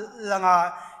hun langa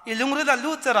ilungri da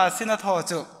lu chara sina tho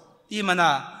chu imana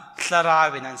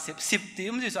Thlarau an sip ti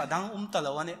ju adang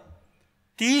talo ani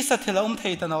ti sa thela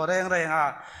thei ta no reng a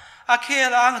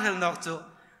akhel ang ril nok chu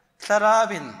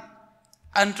Thlarau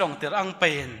an trong tir ang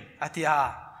pen atia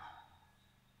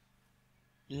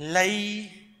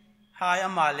lei hai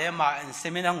ama le ma en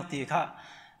seminang ti kha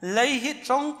lei hi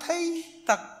trong thei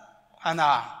tak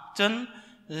ana chun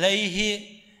lei hi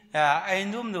ai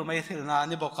num nu mai hrilna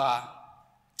ni boka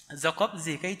Jacob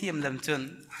ji kai tiam lam chun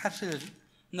haril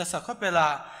na sakha pela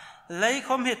lei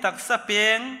khom hi tak sa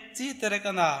peng chi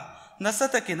terekana na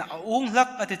satakin ung lak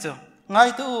ati chu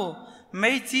ngai tu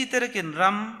mei chi terekin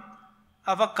ram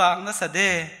avaka na sade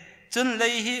chun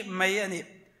lei hi mei ani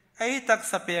ai tak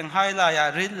sa peng hai la ya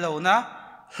rit lo na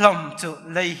hlom chu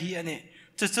lei hi ani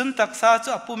chu chun tak sa chu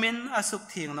apumin asuk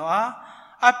thing no a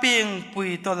aping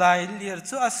pui to lai lir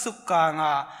chu asuk ka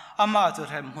nga ama chu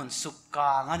rem hun suk ka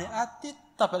nga ni atit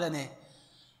tapelani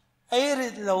ai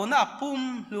rit lo na apum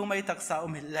lu mai tak sa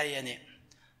umil lai ani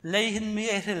lei hin mi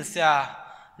ai ril sia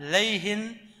lei hin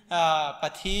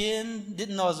Pathien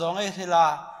dit no zong ai rila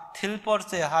thil por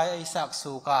che hai ai sak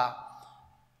su ka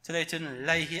chulei chun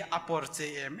lei hi apor che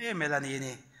melani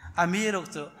ni amiruk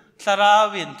chu Thlarau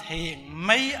theng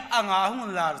mai anga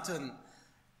hun lar chun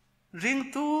ring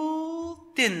tu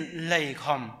tin lei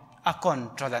khom a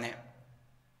control ani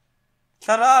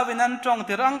Thlarau an trong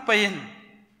tirang pain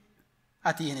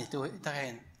ati ni tu ta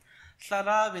hen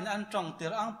Thlarau an trong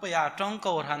tirang pa ya trong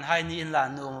ko han hai ni in la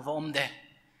nu vom de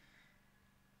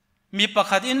mi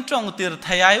pakhat in trong tir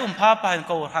thayai pha pa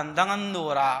ko han dang an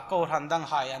nura ko han dang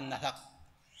hai an na thak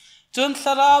chun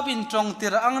Thlarau trong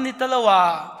tirang ni talawa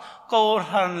ko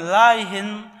han lai hin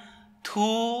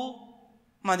thu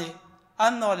mani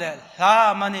anole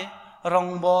la mani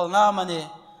rong bol na mani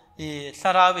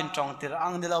Thlarau trong tir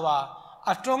ang dilawa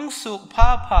atong suk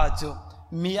pha ju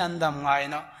mi andam ngai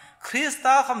no คริสต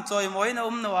าคำจอยมวยนะ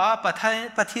นัวปะ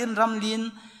เทียนรำลิน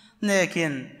เนกิ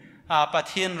นปะเ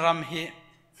ทียนรำฮิ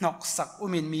นกสัก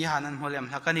มินมีหานันหัวเหลี่ยม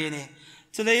ทักนี้นี่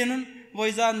จะเลยนั้นวัย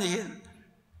จานนี่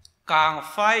กาง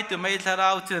ไฟตัวไม่ทะเลา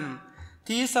จน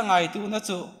ที่สังไงตัวนั่น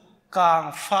จู่กาง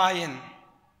ไฟ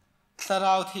ทะเล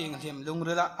าทิ้งเหี่ยมลุงเ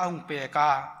รือละอังเปก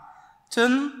าจ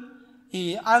น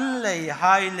อันเลยห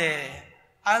ายเลย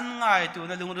อันง่ายตัว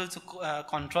นั่นลุงเรือจะ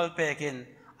คอนโทรลเปกิน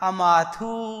อามา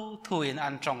ทุยอั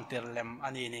นจงเตลเลมอั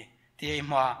นนี้นี่ที่ไอ้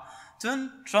มาจน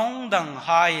จงดังห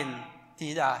าย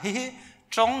ที่ด่า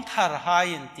จงทาร์หาย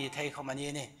ที่ไทยเขามัน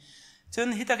นี่จน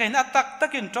ฮิตกันอัตตัก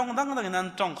กินจงดังนั้น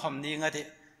จงคำนี้ไงดิ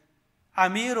อา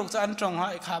มีรุกจะอันจงหา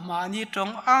ยขามานี่จง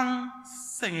อัง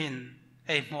เสงินไ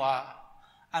อ้มัว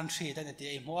อันชีตันที่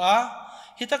ไอ้มัว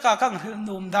ฮิตกัง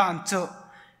นุ่มด่านจุ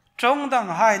จงดัง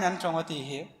หายนั้นจงที่เ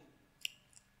ห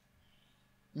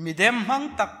มีเดมหัง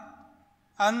ตัก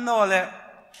อันโน่เลย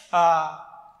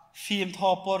ฟิล์มทอ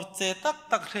ปอร์เจ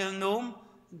ตักริลนุ่ม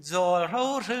จอร์รู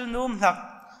ริลนุ่มหลัก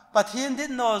ปะเทียนดิ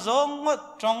นโนจงงด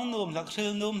จงนุ่มหลักริ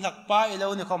ลนุ่มหลักป้ายแล้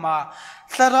วนี่เข้ามา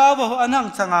สระบ่อันหัง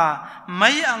จังไม่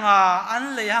อ่างอัน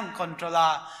เลยหังคอนโทรลา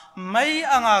ไม่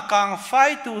อ่างกางไฟ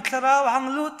ตูสระหัง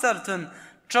ลุจจน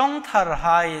จงทาร์ห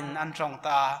ายอันจงต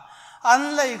าอัน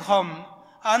เลยคม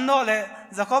อันโน่เลย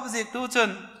จะคบจิกตูจน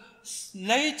เ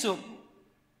ลยจุ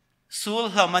สูล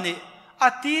หมันนี่อ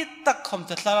าทิตย์ตักคำ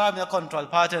จะสระมีคอนโทรล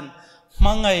พาจน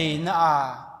มังไงน่า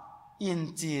อิน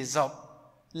จีจบ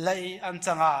เลยอัน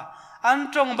จังอัน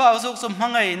จงบ่าวสุขสมมั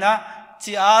งไงนะ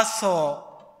จีอาโซ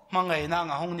มังไงนะ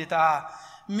งาหงนิตา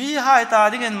มีหายตา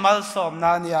ดิ่งมัลสอมน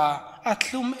านียอัต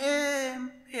ลุมเ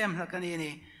อ็มละกัน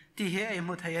นี่ที่เฮไอ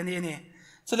มุทัยนี่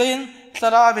จะเล่นส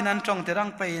ระบินันจงเตรัง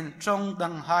ไปจงดั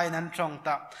งหายนั้นจงต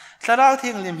าสระเที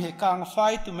ยงลิมเฮกางไฟ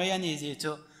ตุเมียนี่จี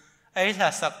จูไอ้ถ้า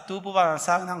สักตูปูบาล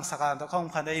สักนั่งสักการตะคง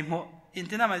พันได้หมดอิน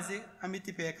ทินามาจิอามิ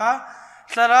ติเปกา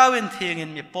สระวินเทียง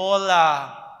มีโพลา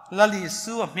ลลิ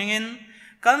สูมิงิน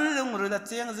กันลุงรุดเ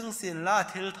จียงจึงสินลา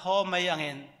ทิลทอไม่ยังเ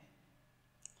งิน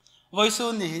วัยสู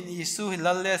นี่อิสูฮิล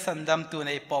เลสันดัมตูใน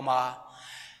ปอมา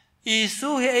อิสู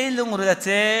ฮิไอ้ลุงรุดเ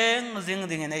จียงจึง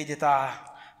ดิ่งในดิตา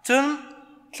จน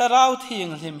สระเทียง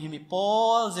ลิมมีโพ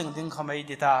ลจึงดิ่งเข้ามา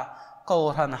ดิตาก็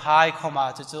รันหายเข้ามา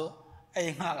จู่ๆไอ้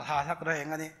งาหาสักเรื่อ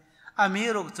งนี้อามี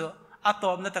รุกจู่อัต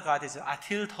อมนัตกาติจู่อา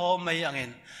ทิลทอไม่ยังเงิ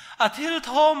นอาทิล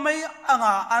ทอไม่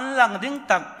อันหลังดิ่ง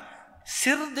ตัก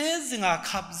สิรเดซิง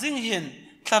ขับซิงเห็น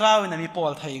ทาราวินามีปอ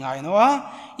ลไทยไงเนาะ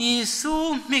อีสู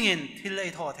มิงินที่เลย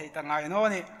ทอไทยตั้งไงเนาะ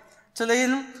นี่จะเลย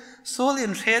สูลิ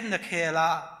นเทนนักเคลา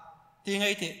ที่ไง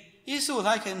ที่อีสูไ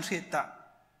ล่เข็นทรีตตา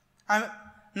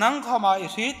นังเข้ามาอี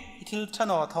ทรีตที่ช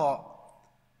นอทอ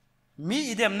มี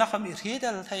อีเดมนักมีทรีตอ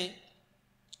ะไรไทย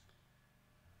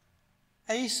ไ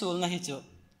อสูลนะฮิจู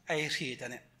ไอทรีต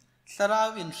เนี่ยทารา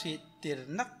วินทรีตติร์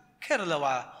นักเครลาว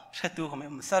าเชตุเขาไม่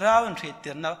ทาราวินทรีต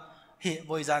ติร์นักเฮ้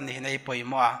บอยจานนี่ในปอย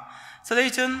มัวสเล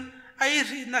จนไอ้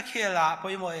นักเฮลาปอ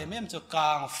ยมัวเมื่อจุกา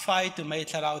งไฟตัวไม่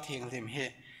ทะเลาะทิ้งริมเฮ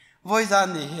บอยจาน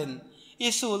นี่เห็นอิ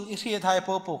สุลอิริยไทย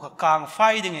ปูปูกางไฟ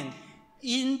ดิ่ง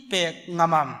อินเป็กงา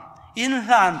มัมอิน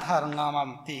ลานทารงามัม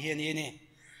ที่เห็นนี่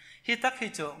ฮิตักฮิ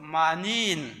จูมานิ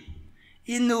น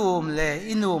อินุมเล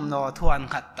อินุมโนทวน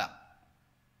ขัดตัก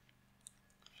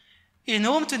อิ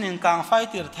นุมจุนินกางไฟ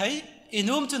ติร์ไทยอิ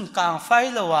นุมจุนกางไฟ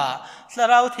ละว่าสระ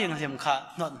เอาทิ้งลิมขะ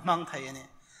นนมังไทยนี่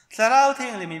สระเอาทิ้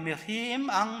งลิมมีหิม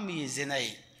อังมีเจนัย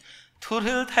ทุ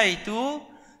ริลไทยตู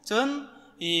จน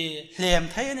เหลี่ยม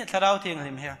ไทยนี่สระเอาทิ้ง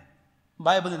ลิมเฮียไบ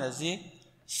เบิลนะจิ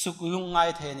สุกยุงไง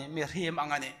ไทยนี่มีหิมอัง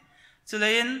อันนี้จุเล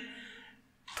น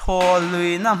ทอลุ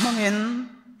ยน้ำมังอิน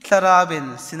สระบิน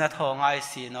สินาทองไง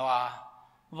สีนัว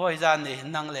วอยจานนี่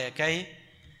นั่งเล็กไอ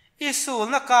อิสู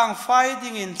นักกางไฟ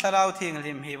ดิ่งอินสระเอาทิ้ง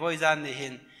ลิมเฮียวอยจานนี่เห็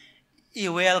นอี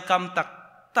เวลคัมตั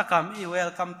กอีเวล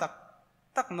คัม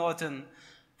ตักโนจน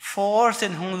ฟอร์สิ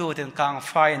นหงลูจนกางไ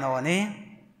ฟโนนี่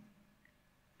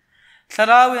ส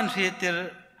ระวินทรีติร์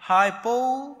ไฮโป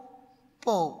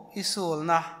อิสูล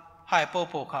นะไฮโ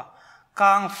ปค่ะก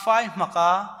างไฟมัก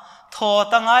ะทอ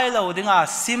ตั้งไงเราดิ่ง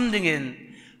ซิมดิ่ง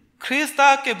คริสตา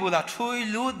เก็บุลาช่วย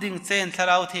ลูดดิ่งเจนส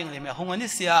ระทิ้งเลยมั้ยหงอันนี้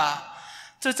เสีย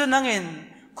จุดนั่งอิน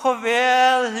โคเว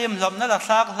ลลิมลมนั่นละ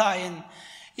สักลาย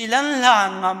อิลันลา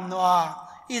นงามนัว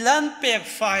อิลันเป็ก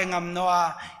ไฟงามนัว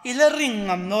อิลันริง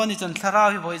งามนัวนี่จนทารา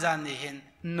วิบอยจานนี่เห็น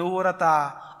นูรตา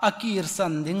อากีร์สั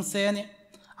นดิ้งเซนี่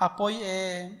อปอย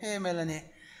เมลนี่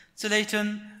จะเลยจน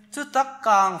จุดตักก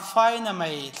างไฟน่ะไม่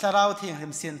ทาราวิทิ้งหิ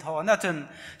มเสียนทอน่ะจน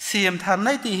เสียมทานใน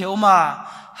ที่หิวมา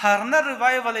หาร์นารีไว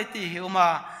วลที่หิวมา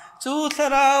จุดทา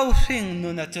ราวิทิ้ง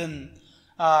นู่นน่ะจน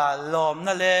ลม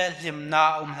นั่นแหละลิมนา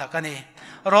หักนี่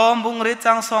รอมบุงริ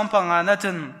จังสอมปังน่ะจ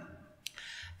น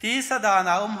ที่สดาน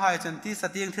าหายจนที่ส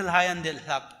ติงทิลหายันเดล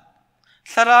หัก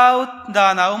Thlarau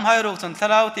dana hai ruk chun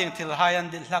Thlarau Thienghlim an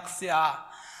dilhak sia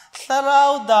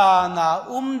Thlarau dana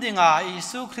dinga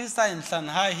Isu Krista in san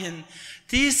hai hin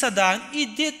ti sadan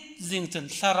idit jing chun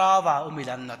Thlarau wa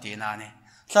umilan na ti na ni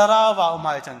Thlarau wa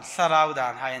umai chun Thlarau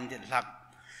dan hai an dilhak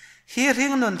hi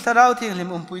ring nun Thlarau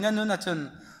Thienghlim puina nun a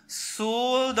chun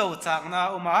sul do chak na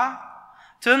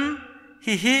chun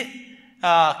hi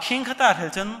king khata thel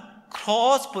chun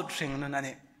cross put ring nun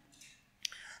ani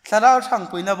Thlarau thang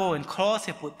puina bo in cross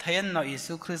he put thayan no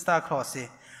Isu Krista cross he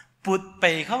put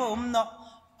pe kha no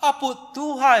a put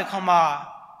tu hai khama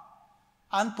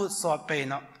an put so pe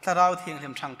no Thlarau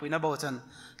Thienghlim thang puina bo chun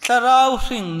Thlarau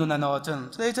ring nun no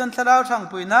chun sei chun Thlarau thang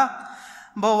puina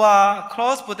bo wa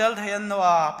cross putel thayan no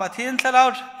a Pathien Thlarau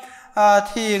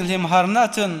Thienghlim harna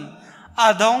chun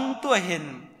adong tu hin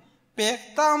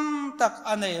pek tam tak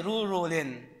anei ru len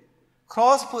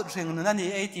cross put ring nun ani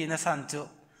 80 na san chu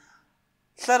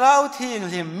Thlarau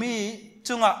Thienghlim mi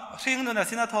chunga ring nun a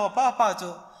sina tho pa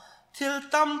chu thil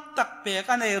tam tak pek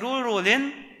anei ru len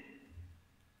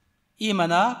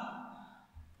imana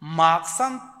mak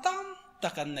san tam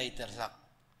tak an nei terlak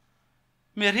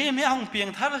mi ri mi hong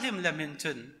piang thar lim lamin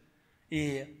chun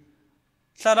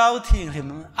Thlarau Thienghlim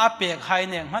a pek hai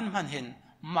neng man hin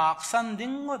mak san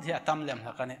ding ngot hi atam lem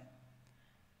hakane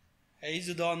ei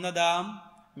judon na dam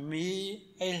mi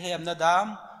ei hlem na dam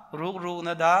ruk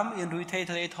na dam in rui thei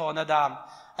thlei tho na dam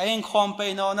ei khom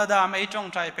pe no na dam ei chong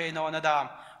trai pe no na dam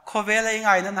khovel ei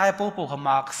ngai nan hai pu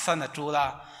mak san a chula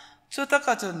chu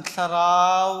taka chun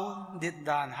Thlarau dit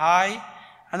dan hai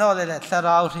ano le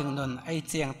Thlarau ring nun ei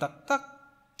cheng tak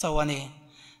chawani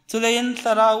chulein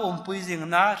Thlarau pui jing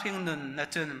na ring nun na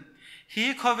chun hi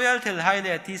khovel thil hai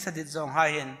le ti sadit zong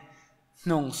hai hin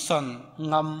nung son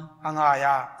ngam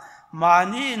angaya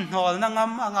mani hnol na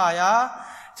ngam angaya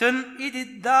chun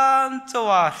idit dan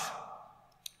chawa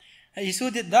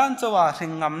Isu dit dan chawa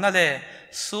ring ngam na le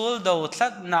sul do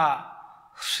thlat na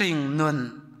ring nun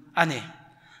ani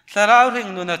Thlarau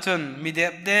ring nun a chun mi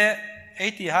dep de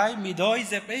 80 hai mi doi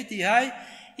zep 80 hai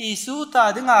Isu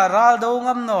ta dinga ral do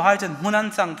ngam no hai chun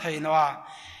hunan chang thei no a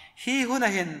hi huna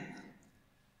hin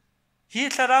hi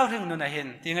Thlarau ring nun a hin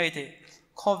ti ngai ti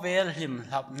khovel him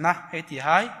hlap na 80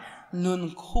 hai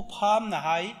nun khupam na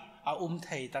hai a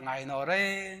thei ta ngai no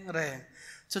reng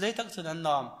chudai tak chun an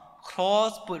nom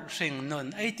cross put ring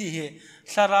nun 80 hi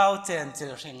Thlarau chen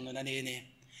chil ring nun ani ni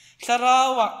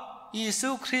Thlarau wa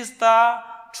Isu Krista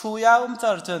thuya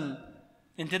char chun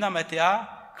intina matia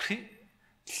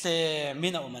se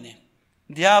mina umani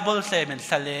diabol se min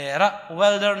salera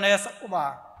wilderness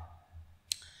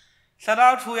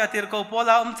Thlarau thuya tir ko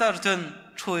pola char chun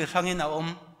thui rangin a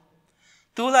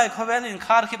tu lai khovel in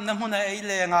khar khip na huna ei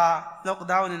lenga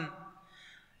lockdown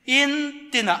in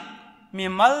tina mi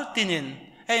mal tinin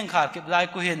ein khar kip lai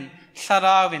ku hin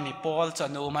Thlarau mi pol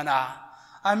chanu mana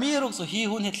ami ruk su hi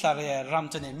hun hitlare ram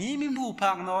chane mi bu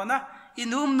phak no na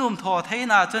inum tho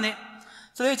theina chane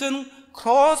chei chun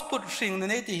cross put ring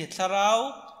ne ti Thlarau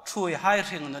thui hai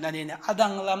ring no ani ne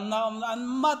adang lam na an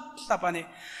mat tapani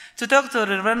chutak chu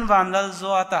Reverend Vanlal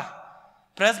Zoata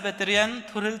Presbyterian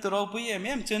thuril turo pui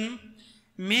chun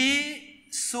mi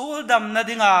sul dam na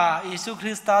dinga Isu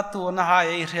Krista tu na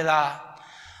hai rela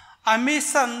ami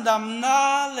san dam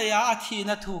na le ya athi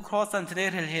na thu cross an tre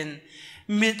rel hin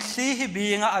mit si hi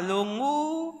binga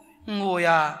alungu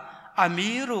ngoya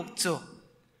ami ruk chu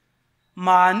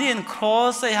manin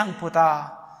cross ai hang puta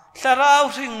Thlarau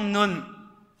ring nun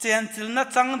chen chil na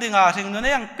chang dinga ring nun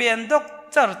yang pen dok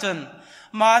char chun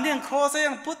manin cross ai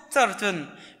yang put char chun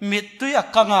mit tu ya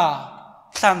kanga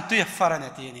sam tu ya farane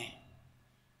ti ni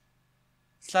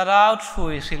Thlarau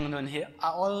thui ring nun hi a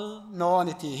ol no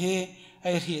ni ti hi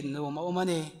ai rin nu ma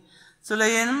umani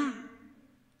chulain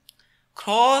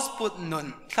cross put nun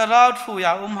Thlarau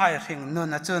thuya hai ring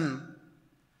nun a chun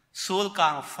sul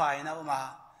Kangfai na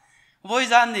voi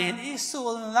zan ni hin I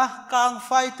sul na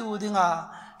Kangfaitu dinga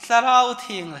Thlarau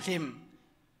Thienghlim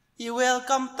I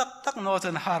welcome tak no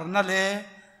chun har na le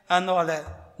ano le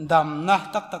dam na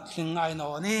tak thing ai no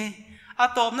ni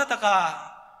atom na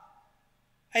taka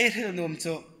ai ril num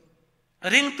chu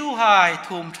ring tu hai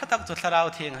thum thatak chu Thlarau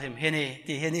Thienghlim heni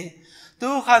ti heni tu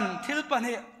khan thil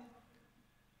pani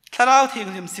Thlarau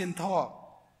Thienghlim sin tho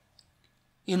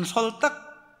in sol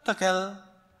takel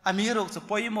amiruk chu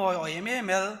poimoi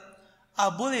oimel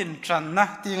abulin tran na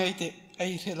ti ngai te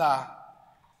ai rila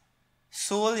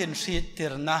sul in shit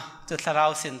tirna chu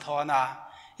Thlarau sin tho na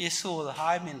I sul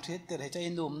hai min shit tir he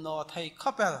num no thai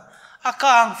khapel a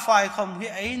Kangfai khom hi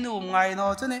ai num ngai no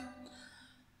chu ni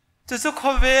chu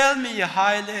khovel mi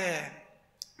hai le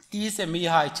ti se mi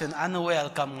hai chun an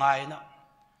welcome ngai no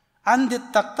an dit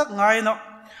tak ngai no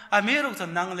อามีรุกจ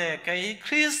นนังเลกไอค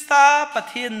ริสตาปะเ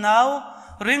ทียนนาว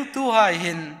ริงตูหาย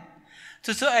หิน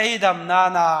จู่ๆไอดำนา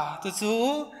นาจู่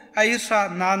ๆไอรา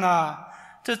นานา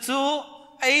จู่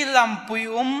ๆไอลำปุย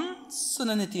สุ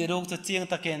นันติรุกจะเจียง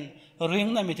ตะเกนริง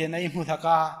นั่นมิเทนไอมุทก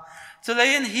าจะเล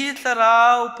ยนฮิตรา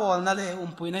วปอลนั่นเลย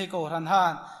ปุยในโกรันฮา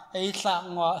นไอสา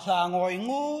งอย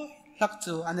งูลัก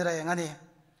จูอันนี้อะไรงั้นนี่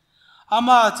อาม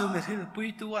าจู่มิริลปุย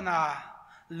ตัวน่ะ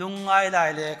ลุงไงไหล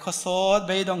เลยขสดไป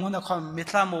ดงหุ่นคำมิ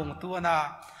ตรมงตัวน่ะ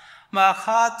มา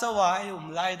ข้าจะว่าไอ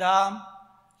ไลดาม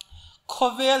ข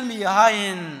เวลมีหา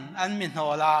ยินอันมินโฮ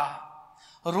ลา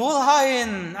รูลหายิ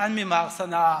นอันมีมักษ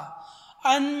ณะ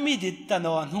อันมีดิตน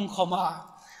อนหุ่งขมา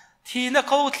ที่นักเ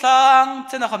ขาตั้ง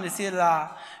จะนักคำนิสิลา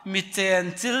มีเจน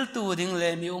จิลตูดิ่งเล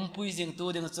ยมีปุยจิงตู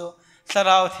ดิ่งจู่สร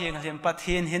าวเทียงเห็นปะเ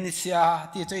ทียนเห็นนิสยา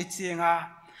ที่ใจเจียงอ่ะ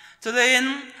จะเลยน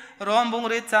รวมบุง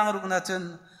ริจังรุกนัจน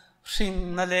สิง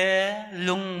นั่นเลย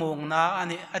ลุงมงนะอัน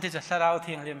นี้อาจจะสราวเ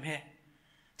ทียงเลียมเฮ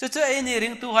จู่ๆไอ้นี่ริ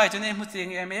งตู้หายจนไอ้มุสิง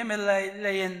เอ็มเล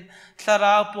ยนสร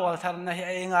าวปอลทารนะไ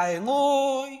อ้ง่าย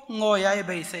งอยไอ้ใ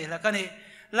บเสละกันนี่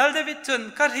แล้วเดวิดจน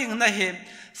กระหิงนะเฮ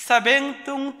สเบง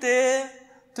ตุงเต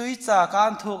ตุยจากกา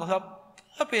รถูกครับ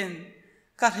ถ้าเป็น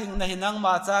กระหิงนะเฮนังม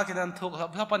าจากการถูกครับ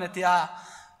ถ้าปนเตีย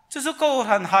จู่ๆก็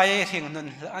หันหายหิงนั่น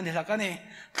อันนี้ละกันนี่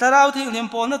สราวทิ้งเลียม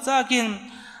ปอลนั่นจากกิน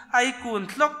ไอ้กุน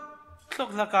ทลก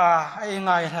ละกาไอ้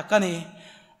ง่ายละกันนี่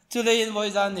จู่เลยไว้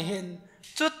จานนี่เห็น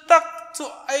จุดตักจู่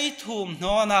ไอ้ทุ่มโน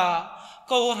นา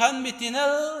ก็หันมิตินั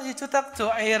ลจุดตักจู่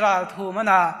ไอ้ราลทุ่ม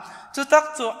นะจุดตัก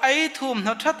จู่ไอ้ทุ่มโน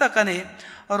ชัดตะกันนี่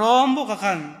รวมบุก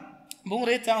ขันบุงเร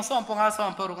จังส่วนปงอาส่ว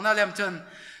นปรุกนั่นเลี้ยมจน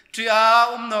จีอา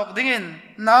นกดิ่ง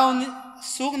นาว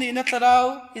สุกนี่นัทราว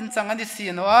อินจังอันนี้สี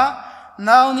นัวน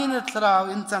าวนี่นัทราว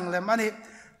อินจังเลี้ยมอันนี้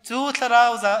จู่ทรา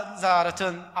วจาระจ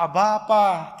นอาบาปา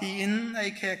ที่อินไอ้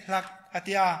แขกหลักอ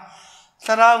ธิอาท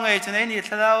ราวไงจนไอ้นี่ท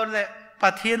ราวเล่ปะ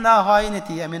เทียนน่าหายนี่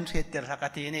ที่มินเทเตอร์สัก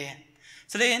ทีนี่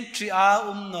แสดงจีอา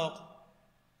นก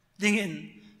ดิ่ง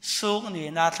สุกนี่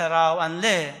นาทราวอันเ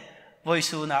ล่วัย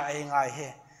สูน่าไอ้ง่ายเฮ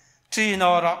จีน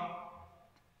อร์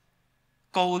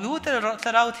กูรู้แต่ท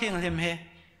ราวเทียงเห็มเฮ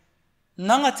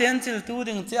นังเจนจิลตู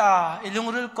ดิ่งจ้าอิลุง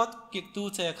ริลกดกิกตู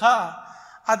เจข้า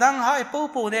อดังหาย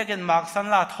ปูเด็กมักสัน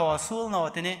ลาทอสูลโน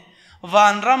ตินี่วั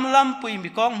นรำลำปุยมี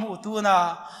กองหูตูนา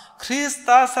คริสต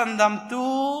าสันดำตู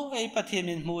ไอปะเทีย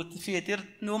มินหูฟีติร์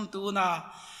นุ่มตูนา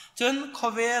จนข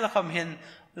เวลคำเห็น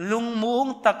ลุงมุง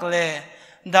ตักเล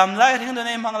ดำไล่ทิ้งโดยใ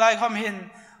นมังไล่คำเห็น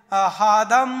หา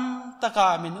ดำตะกา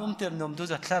มินติร์นุ่มตู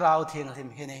จัดสราวเทียงทิม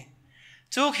เฮนี่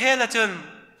จุกเฮลจน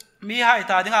มีหาย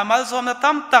ตาดิ่งมัลสวมนะ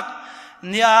ตั้มตัก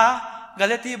เนียกา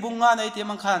เลตีบุงงานไอที่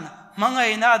มังคันมังไอ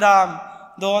นาดาม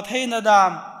โดดให้นาดา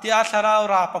มที่อาสราว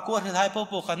ราปะกวดให้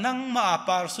ปูกันนั่งมาป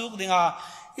าร์สุกดิ่ง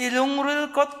อิลุงริล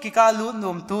กดกิกาลุด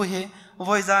นุ่มตูเฮ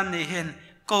วัยจานนี่เห็น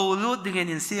กูลุดดิ่ง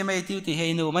อินซีไม่ติวที่เฮ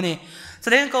นูมันนี่แส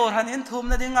ดงกูหันอินทุ่ม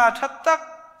นั่นดิ่งชัดตัก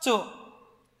จู่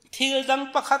ที่ดัง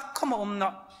ประคัดเข้ามาเนา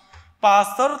ะพาส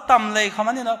ตอร์ตำเลยเขา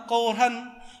มันนี่เนาะกูหัน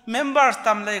เมมเบอร์ต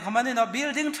ำเลยเขามันนี่เนาะบิล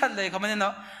ดิ้งชัดเลยเขามันนี่เนา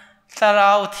ะทร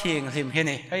าวเทียงริมเฮ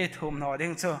นี่ไอ้ทุ่มเนาะดิ่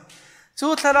งจู่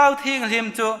ทราวเทียงริม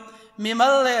จู่มีมั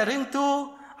ลเลริงตู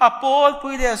อปอลปุ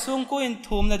ยเดซุงกุอิน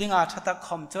ทุ่มนั่นดิ่งชัดตักค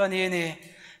ำจ้านี่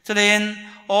จะเล่น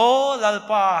โอ้ลล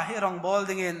ปาฮิรองบอล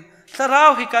ดิ่งสรา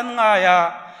วฮิกันง่าย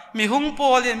มีหุงโป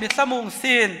ลินมีสมุง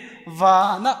ซีนวา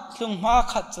นะลุงมา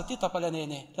ขัดสติตาปลาเน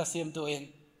เนจะเสียมตัวเอง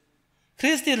ค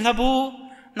ริสตินฮับู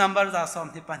นัมเบอร์ดาสอม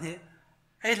ที่ปันนี้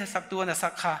ไอ้สักตัวน่ะสั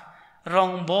กค่ะรอ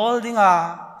งบอลดิ่ง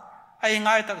ไอ้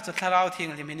ง่ายตักจุดสราวทิ้ง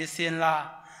ลิมินิซีนละ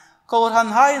กูทัน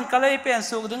หายก็เลยเป็น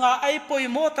สุกดิ่งไอ้ป่วย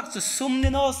โมตักจุดซุ่มนิ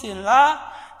โนซีนละ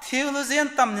ทิวลูเซียน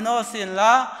ตัมนิโนซีนล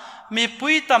ะมีปุ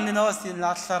ยตำนิโนสินล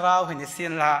าสราวหินสิ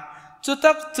นลาจุด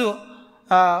ตักจุ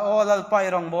โอลลไป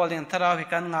รองบอลินทราวหิ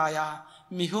กันงายา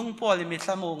มีหุงปอลิมีส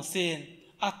มองสิน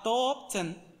อัตโตบเจน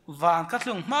วานกัด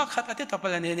ลุงมากขัดอธิตป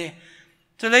ลนี่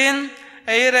จุลินไ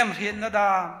อเรมหินนาด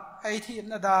ามไอทีบ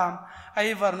นาดามไอ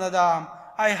วร์นาดาม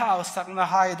ไอหาวสักนา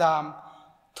ไฮดาม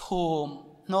ทูม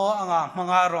โนอ่างมั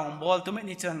งารองบอลตุเม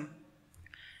นิจัน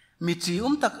มีจี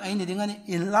ตักไอ้นี่ดิ่งนี่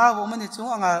อินลาวมันนี่จุง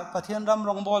อ่างปะเทียนรำร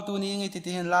องบอลตัวนี้ไงติด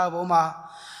อินลาวมา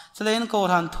แสดงโก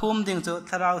รันทุ่มดิ่งจุด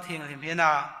ทราวเทียงริมเฮน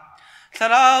าท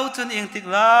ราวจนอิงติก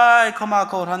ไล่เข้ามา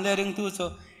โกรันเลริงตัวจุ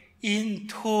ดอิน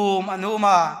ทุ่มอนุม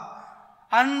า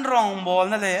อันรองบอล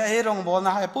นั่นแหละไอ้รองบอลน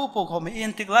ะให้ผู้ปกครองอิ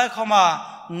นติกไล่เข้ามา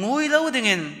งุยเล่าดิ่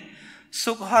ง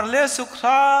สุขฮาร์เลสุขร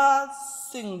า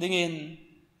สิ่งดิ่ง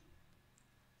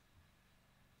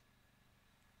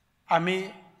อามี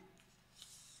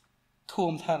ทุ่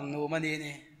มทางนูมัน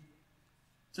นี่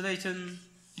จะได้จน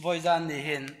วอยจานนี่เ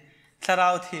ห็นสรา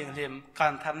วเทียงเลียมกา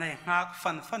รทำในหัก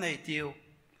ฟันในติว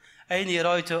ไอ้นี่ร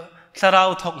อยจะสราว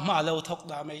ถกมาเราถก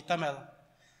ดาไม่ตั้มเอล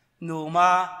นูมา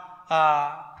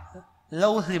เล่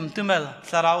าหิมตุเมล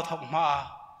สาราวถกมา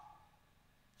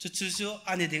จุ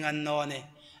อันนี้ดิ่งอันนอนนี่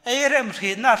ไอเริ่มรี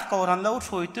ดนัดก่อนเล่า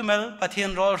ช่วยตุเมลปะเทียน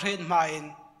รอรีดมาอิน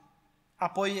อ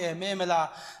ภัยเมลา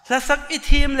และสักอี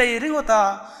ทีมเลยเรื่องตา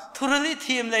ทุเรศ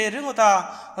ทีมเลยเรื่องตา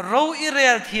เราอิเร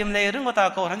ลทีมเลยเรื่องตา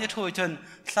ก่อนจะช่วยจน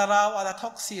สาราวอะไรท็อ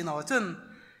กซีนจน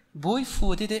บุยฟู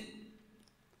ที่เด็ก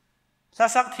และ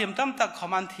สักทีมตั้มตักคอ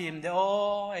มันทีมเดียว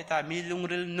ไอตามีลุง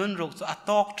ริลนุนรุกจะอั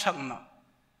ตอกช่างเนาะ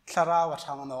สาราว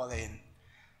ช่างนอเลน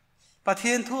ปะเ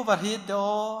ทียนทูปะเทียนเดียว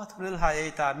ทุเรศหาย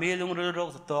ตามีลุงริลรุก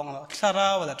จะตองเนาะสารา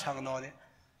วอะไรช่างนอเลย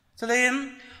จะเล่น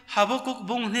ฮาบุกุก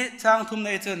บุงนี่จางทุ่มใน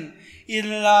จนอิน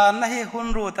ลานนั่งหุ่น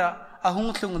รูตาอาหุง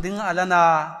ตุงดิ่งอัลนา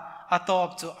อาตอบ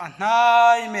จูอันนา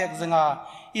ยเมกจึง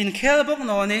อินเคลบุก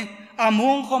นอนี่อามุ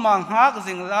งขมังฮัก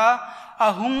จึงละอา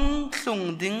หุงตุง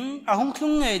ดิ่งอาหุงตุ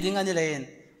งไงดิ่งอันนี้เลย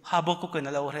ฮาบุกุก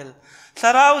นั่นเราเรื่องสา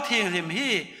ราวทิ้งริมฮี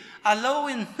อาลา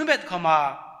วินนุเบ็ดขมา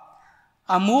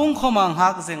อามุงขมังฮั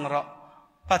กจึงรอ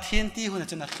ปัทเทียนที่หุ่น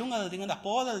จนนักตุงอันดิ่งนักป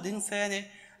อลดิ่งเสนี่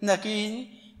นักอิน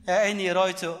ไอ้นี่รอ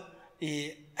ยจู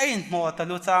ไอ้หมอตะ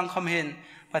ลุจางคำเห็น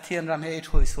ปะเทียนรำให้ถ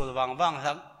อยสูลวังค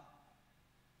รับ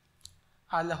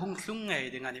อาละหงสุ่งไง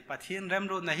ดึงอันนี้ปะเทียนเริ่ม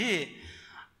รู้นะฮี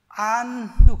อัน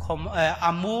นุขมอ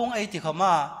ามุงไอ้ที่เขาม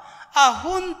าอา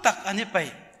หุ่นตักอันนี้ไป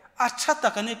อาชัดตั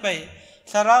กอันนี้ไป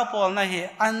สาราวปอลนะฮี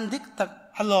อันดิกตัก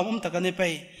อารมณ์ตักอันนี้ไป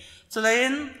จะเล่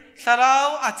นสาราว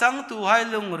อาจังตูให้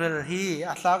ลุงเรลฮี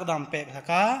อาสักดำเป็กสั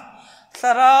กะส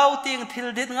าราวติงทิล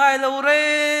ดิดง่ายเราเ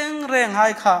ร่งให้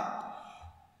ค่ะ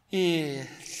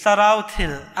สาราวทิ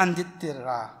ลอันดิติร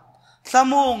ะส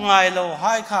มุงไงเราใ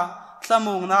ห้ค่ะส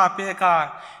มุงนาเปกา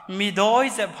มีโดย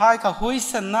เจ็บให้ค่ะหุย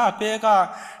สันนาเปกา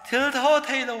ทิลโทเท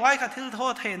เราให้ค่ะทิลโท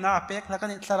เทนาเปกแล้วก็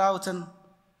นี่สาราวจน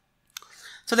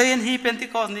จะได้ยินฮีเป็นที่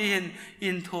ก่อนนี้เห็นอิ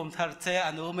นทุมทาร์เจอ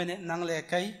นุมันเนี่ยนั่งเล็ก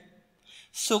ไก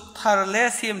สุขทาร์เล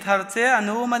ซิมทาร์เจอ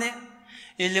นุมันเนี่ย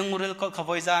อิลิงมุริลก็ขบ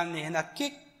วยจานนี่เห็นนักกิ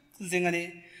กจริงอันนี้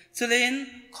จะได้ยิน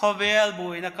ขบเวลบุ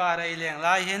ยนักการไอเลียงล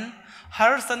ายเห็นฮา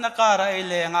ร์สันนักการไอ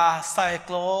เลียงไซโค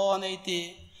ลนไอที่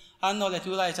อันนั้นเลย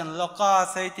ทุลายจันโลกา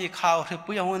ไซที่ข่าวริ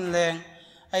ปุยหุ่นแรง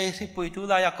ไอริปุยทุ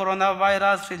ลายโคโรนาไว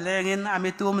รัสริแรงอินอา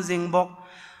มิตุมจิงบอก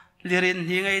ลิริน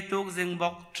หิงไอตุกจิงบอ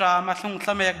กทรามาสุ่งส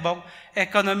มัยบอกเอ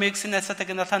คอนมิกส์เนี่ยสติ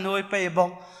กันนัทนุยไปบอก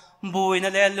บุยนั่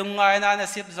นแหละลุงไงนั่นเนี่ย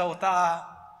สิบเจ้าตา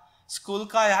สกูล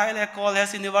กายไฮเลคอลเฮ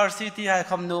สยูนิเวอร์ซิตี้ไฮ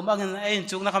คำนูมังไอ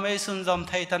จุกนักไม่สุนจอมไ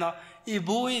ทยตนะอี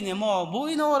บุยเนี่ยมอบุ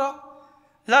ยโนระ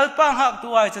ลลปังหักตั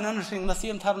วไอ้เจ้านั่นสิ่งนั้นสิ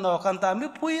มทาร์นอกันตาไม่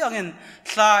พุยอังเงิน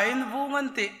สายน์วูมัน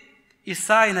ติอิส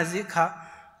ายน์จิกะ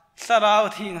สาราว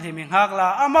ทิ้งที่มิงหักลา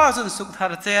อามาจนสุขทา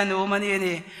ร์เจนูมัน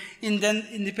นี่อิน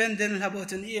ดิเพนเดนต์ฮับ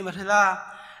จนอีมาทีละ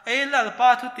ไอ้ลลปา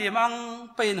ทุติมัง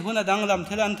เป็นหุ่นดังลำ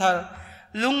ทีลันทาร์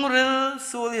ลุงริล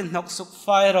สูลินนกสุขไฟ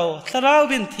เราสาราว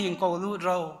บินทิ้งกอลูเร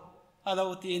าอาลา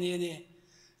วตีนี่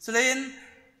สเลน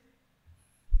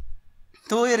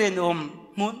ตัวเรน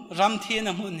มุนรำทีน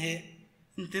มุนเฮ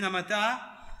ที่นำมาตา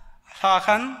หา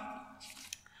ขัน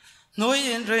นุย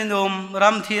อินเรนร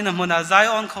ำทีนมุนอาใจ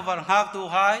ออนขวานหักตัว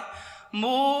หาย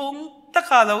มุงตะก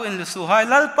าเราอินลุสุหาย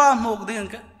ลัลป้ามุกดิ่ง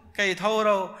ไก่เท่าเร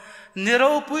าเนรเอ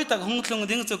าปุยตะหุงตุง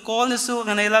ดิ่งจะกอลนิสุ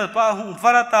กันในลัลป้าหุงฟ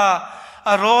าราตา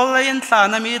อารอลเลยอินสา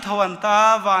นามีทวันตา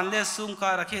วันเลสุงก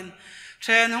ารขินเช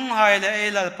นหุงหายเลย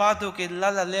ลัลป้าตุกินลั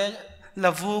ลเลล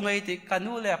าฟูงไอติกั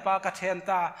นูเลปากระเทนต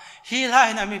าฮีไล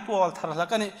นามีปอลทาร์ละ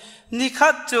กันนี่ขั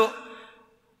ดจุ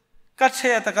กัดเช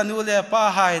ตกันูเลป้า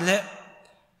หายเล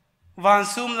วัน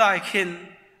ซุ่มไลขิน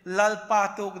ลัลปา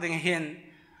ตุกดิ่งเห็น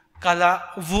กะละ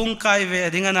วุงไกเว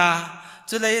ดิ่งนะ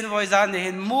จุเลนไว้จานเ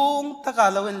ห็นมุงตะกา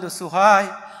ลวินลุสุหาย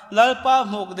ลัลปา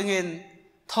หมกดิ่งเห็น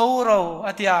ทูเรา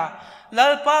อัตยาลั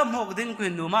ลปาหมกดิ่งกุ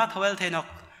นนูมาทเวลเทนก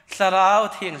สาราว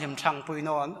เทียงหิมช่างปุยน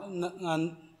อ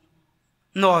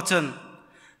จน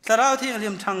สาราวเทียงหิ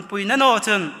มช่างปุยนอจ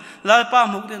นลัลปา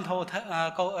หมกดิ่งทู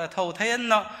เทน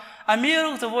เนาะอามีรุ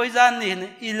กจะไว้จานนี่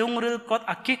อีลุงริลกด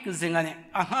อักกิกจิงอันนี้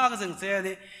อ่างหากจิงเจ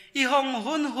นี่อีห้อง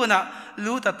หุ่น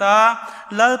ลูตตา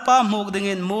ลัลปาหมกดิ่งเ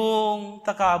งินมุงต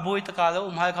ะกาบุยตะกาแล้ว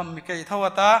หายคำมิกฤตทว่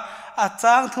าตาอาจ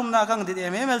างทุ่มนากังดิเอ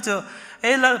เมลจูเอ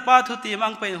ลัลปาทุติมั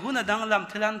งเป็นหุ่นดังล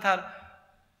ำทิลันทาร์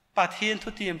ปัทเฮียนทุ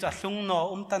ติมจะลุงนอ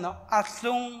ตานะอัด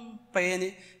ลุงเป็น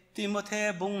ติโมเท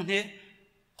บุงนี่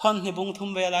ทอนนี่บุงทุ่ม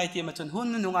เวลาที่มาจนหุ่น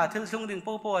นุ่งอาทิลลุงดิ่ง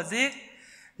ปูจิก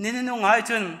นี่นุ่งหาย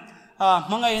จน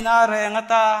มังไงน่าแรง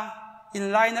ตาอิน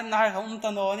ไลน์นั้นนายของตา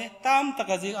โนนี่ตามตะ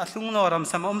กจิกอัศงโนร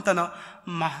ำสมตาโน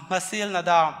มาเซียลนา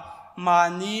ดามมา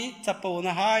นี้จะปูน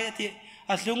ะหายที่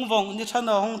อัศงวงนี่ชน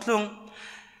หงลุง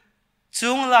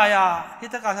จุงลายที่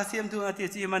ตะการเสียมตัวที่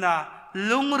จีมัน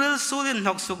ลุงริลสูลินห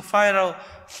กสุกไฟเรา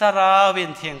สราวิ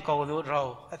นเทียงกอลุเรา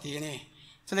ที่นี่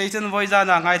จ cho nên chân voi ra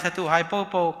là Ngaithlatuhai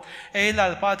po ấy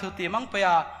là pa thu ti mang pe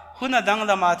à hun dang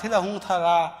lama thila hung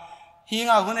thara hi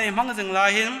nga hun ei mang jing la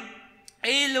hin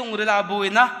ấy lung ra bui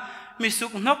na mi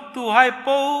suk nok tu hai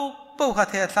po kha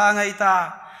the tha ngai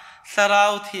ta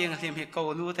Thlarau Thienghlim hi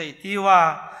ko lu thei tiwa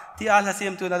ti a la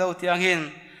sim tu na lo tiang hin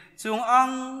chung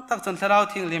ang tak chon Thlarau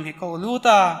Thienghlim hi ko lu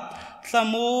ta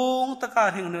tlamung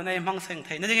taka hing nu nei mang seng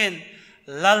thei na dingin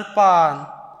lalpan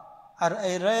ar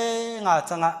ai re nga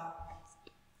changa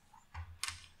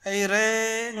ai re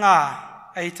nga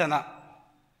ai chana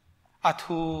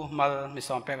athu mal mi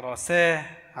som pek ro se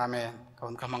amen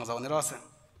kon kamang zo ni ro se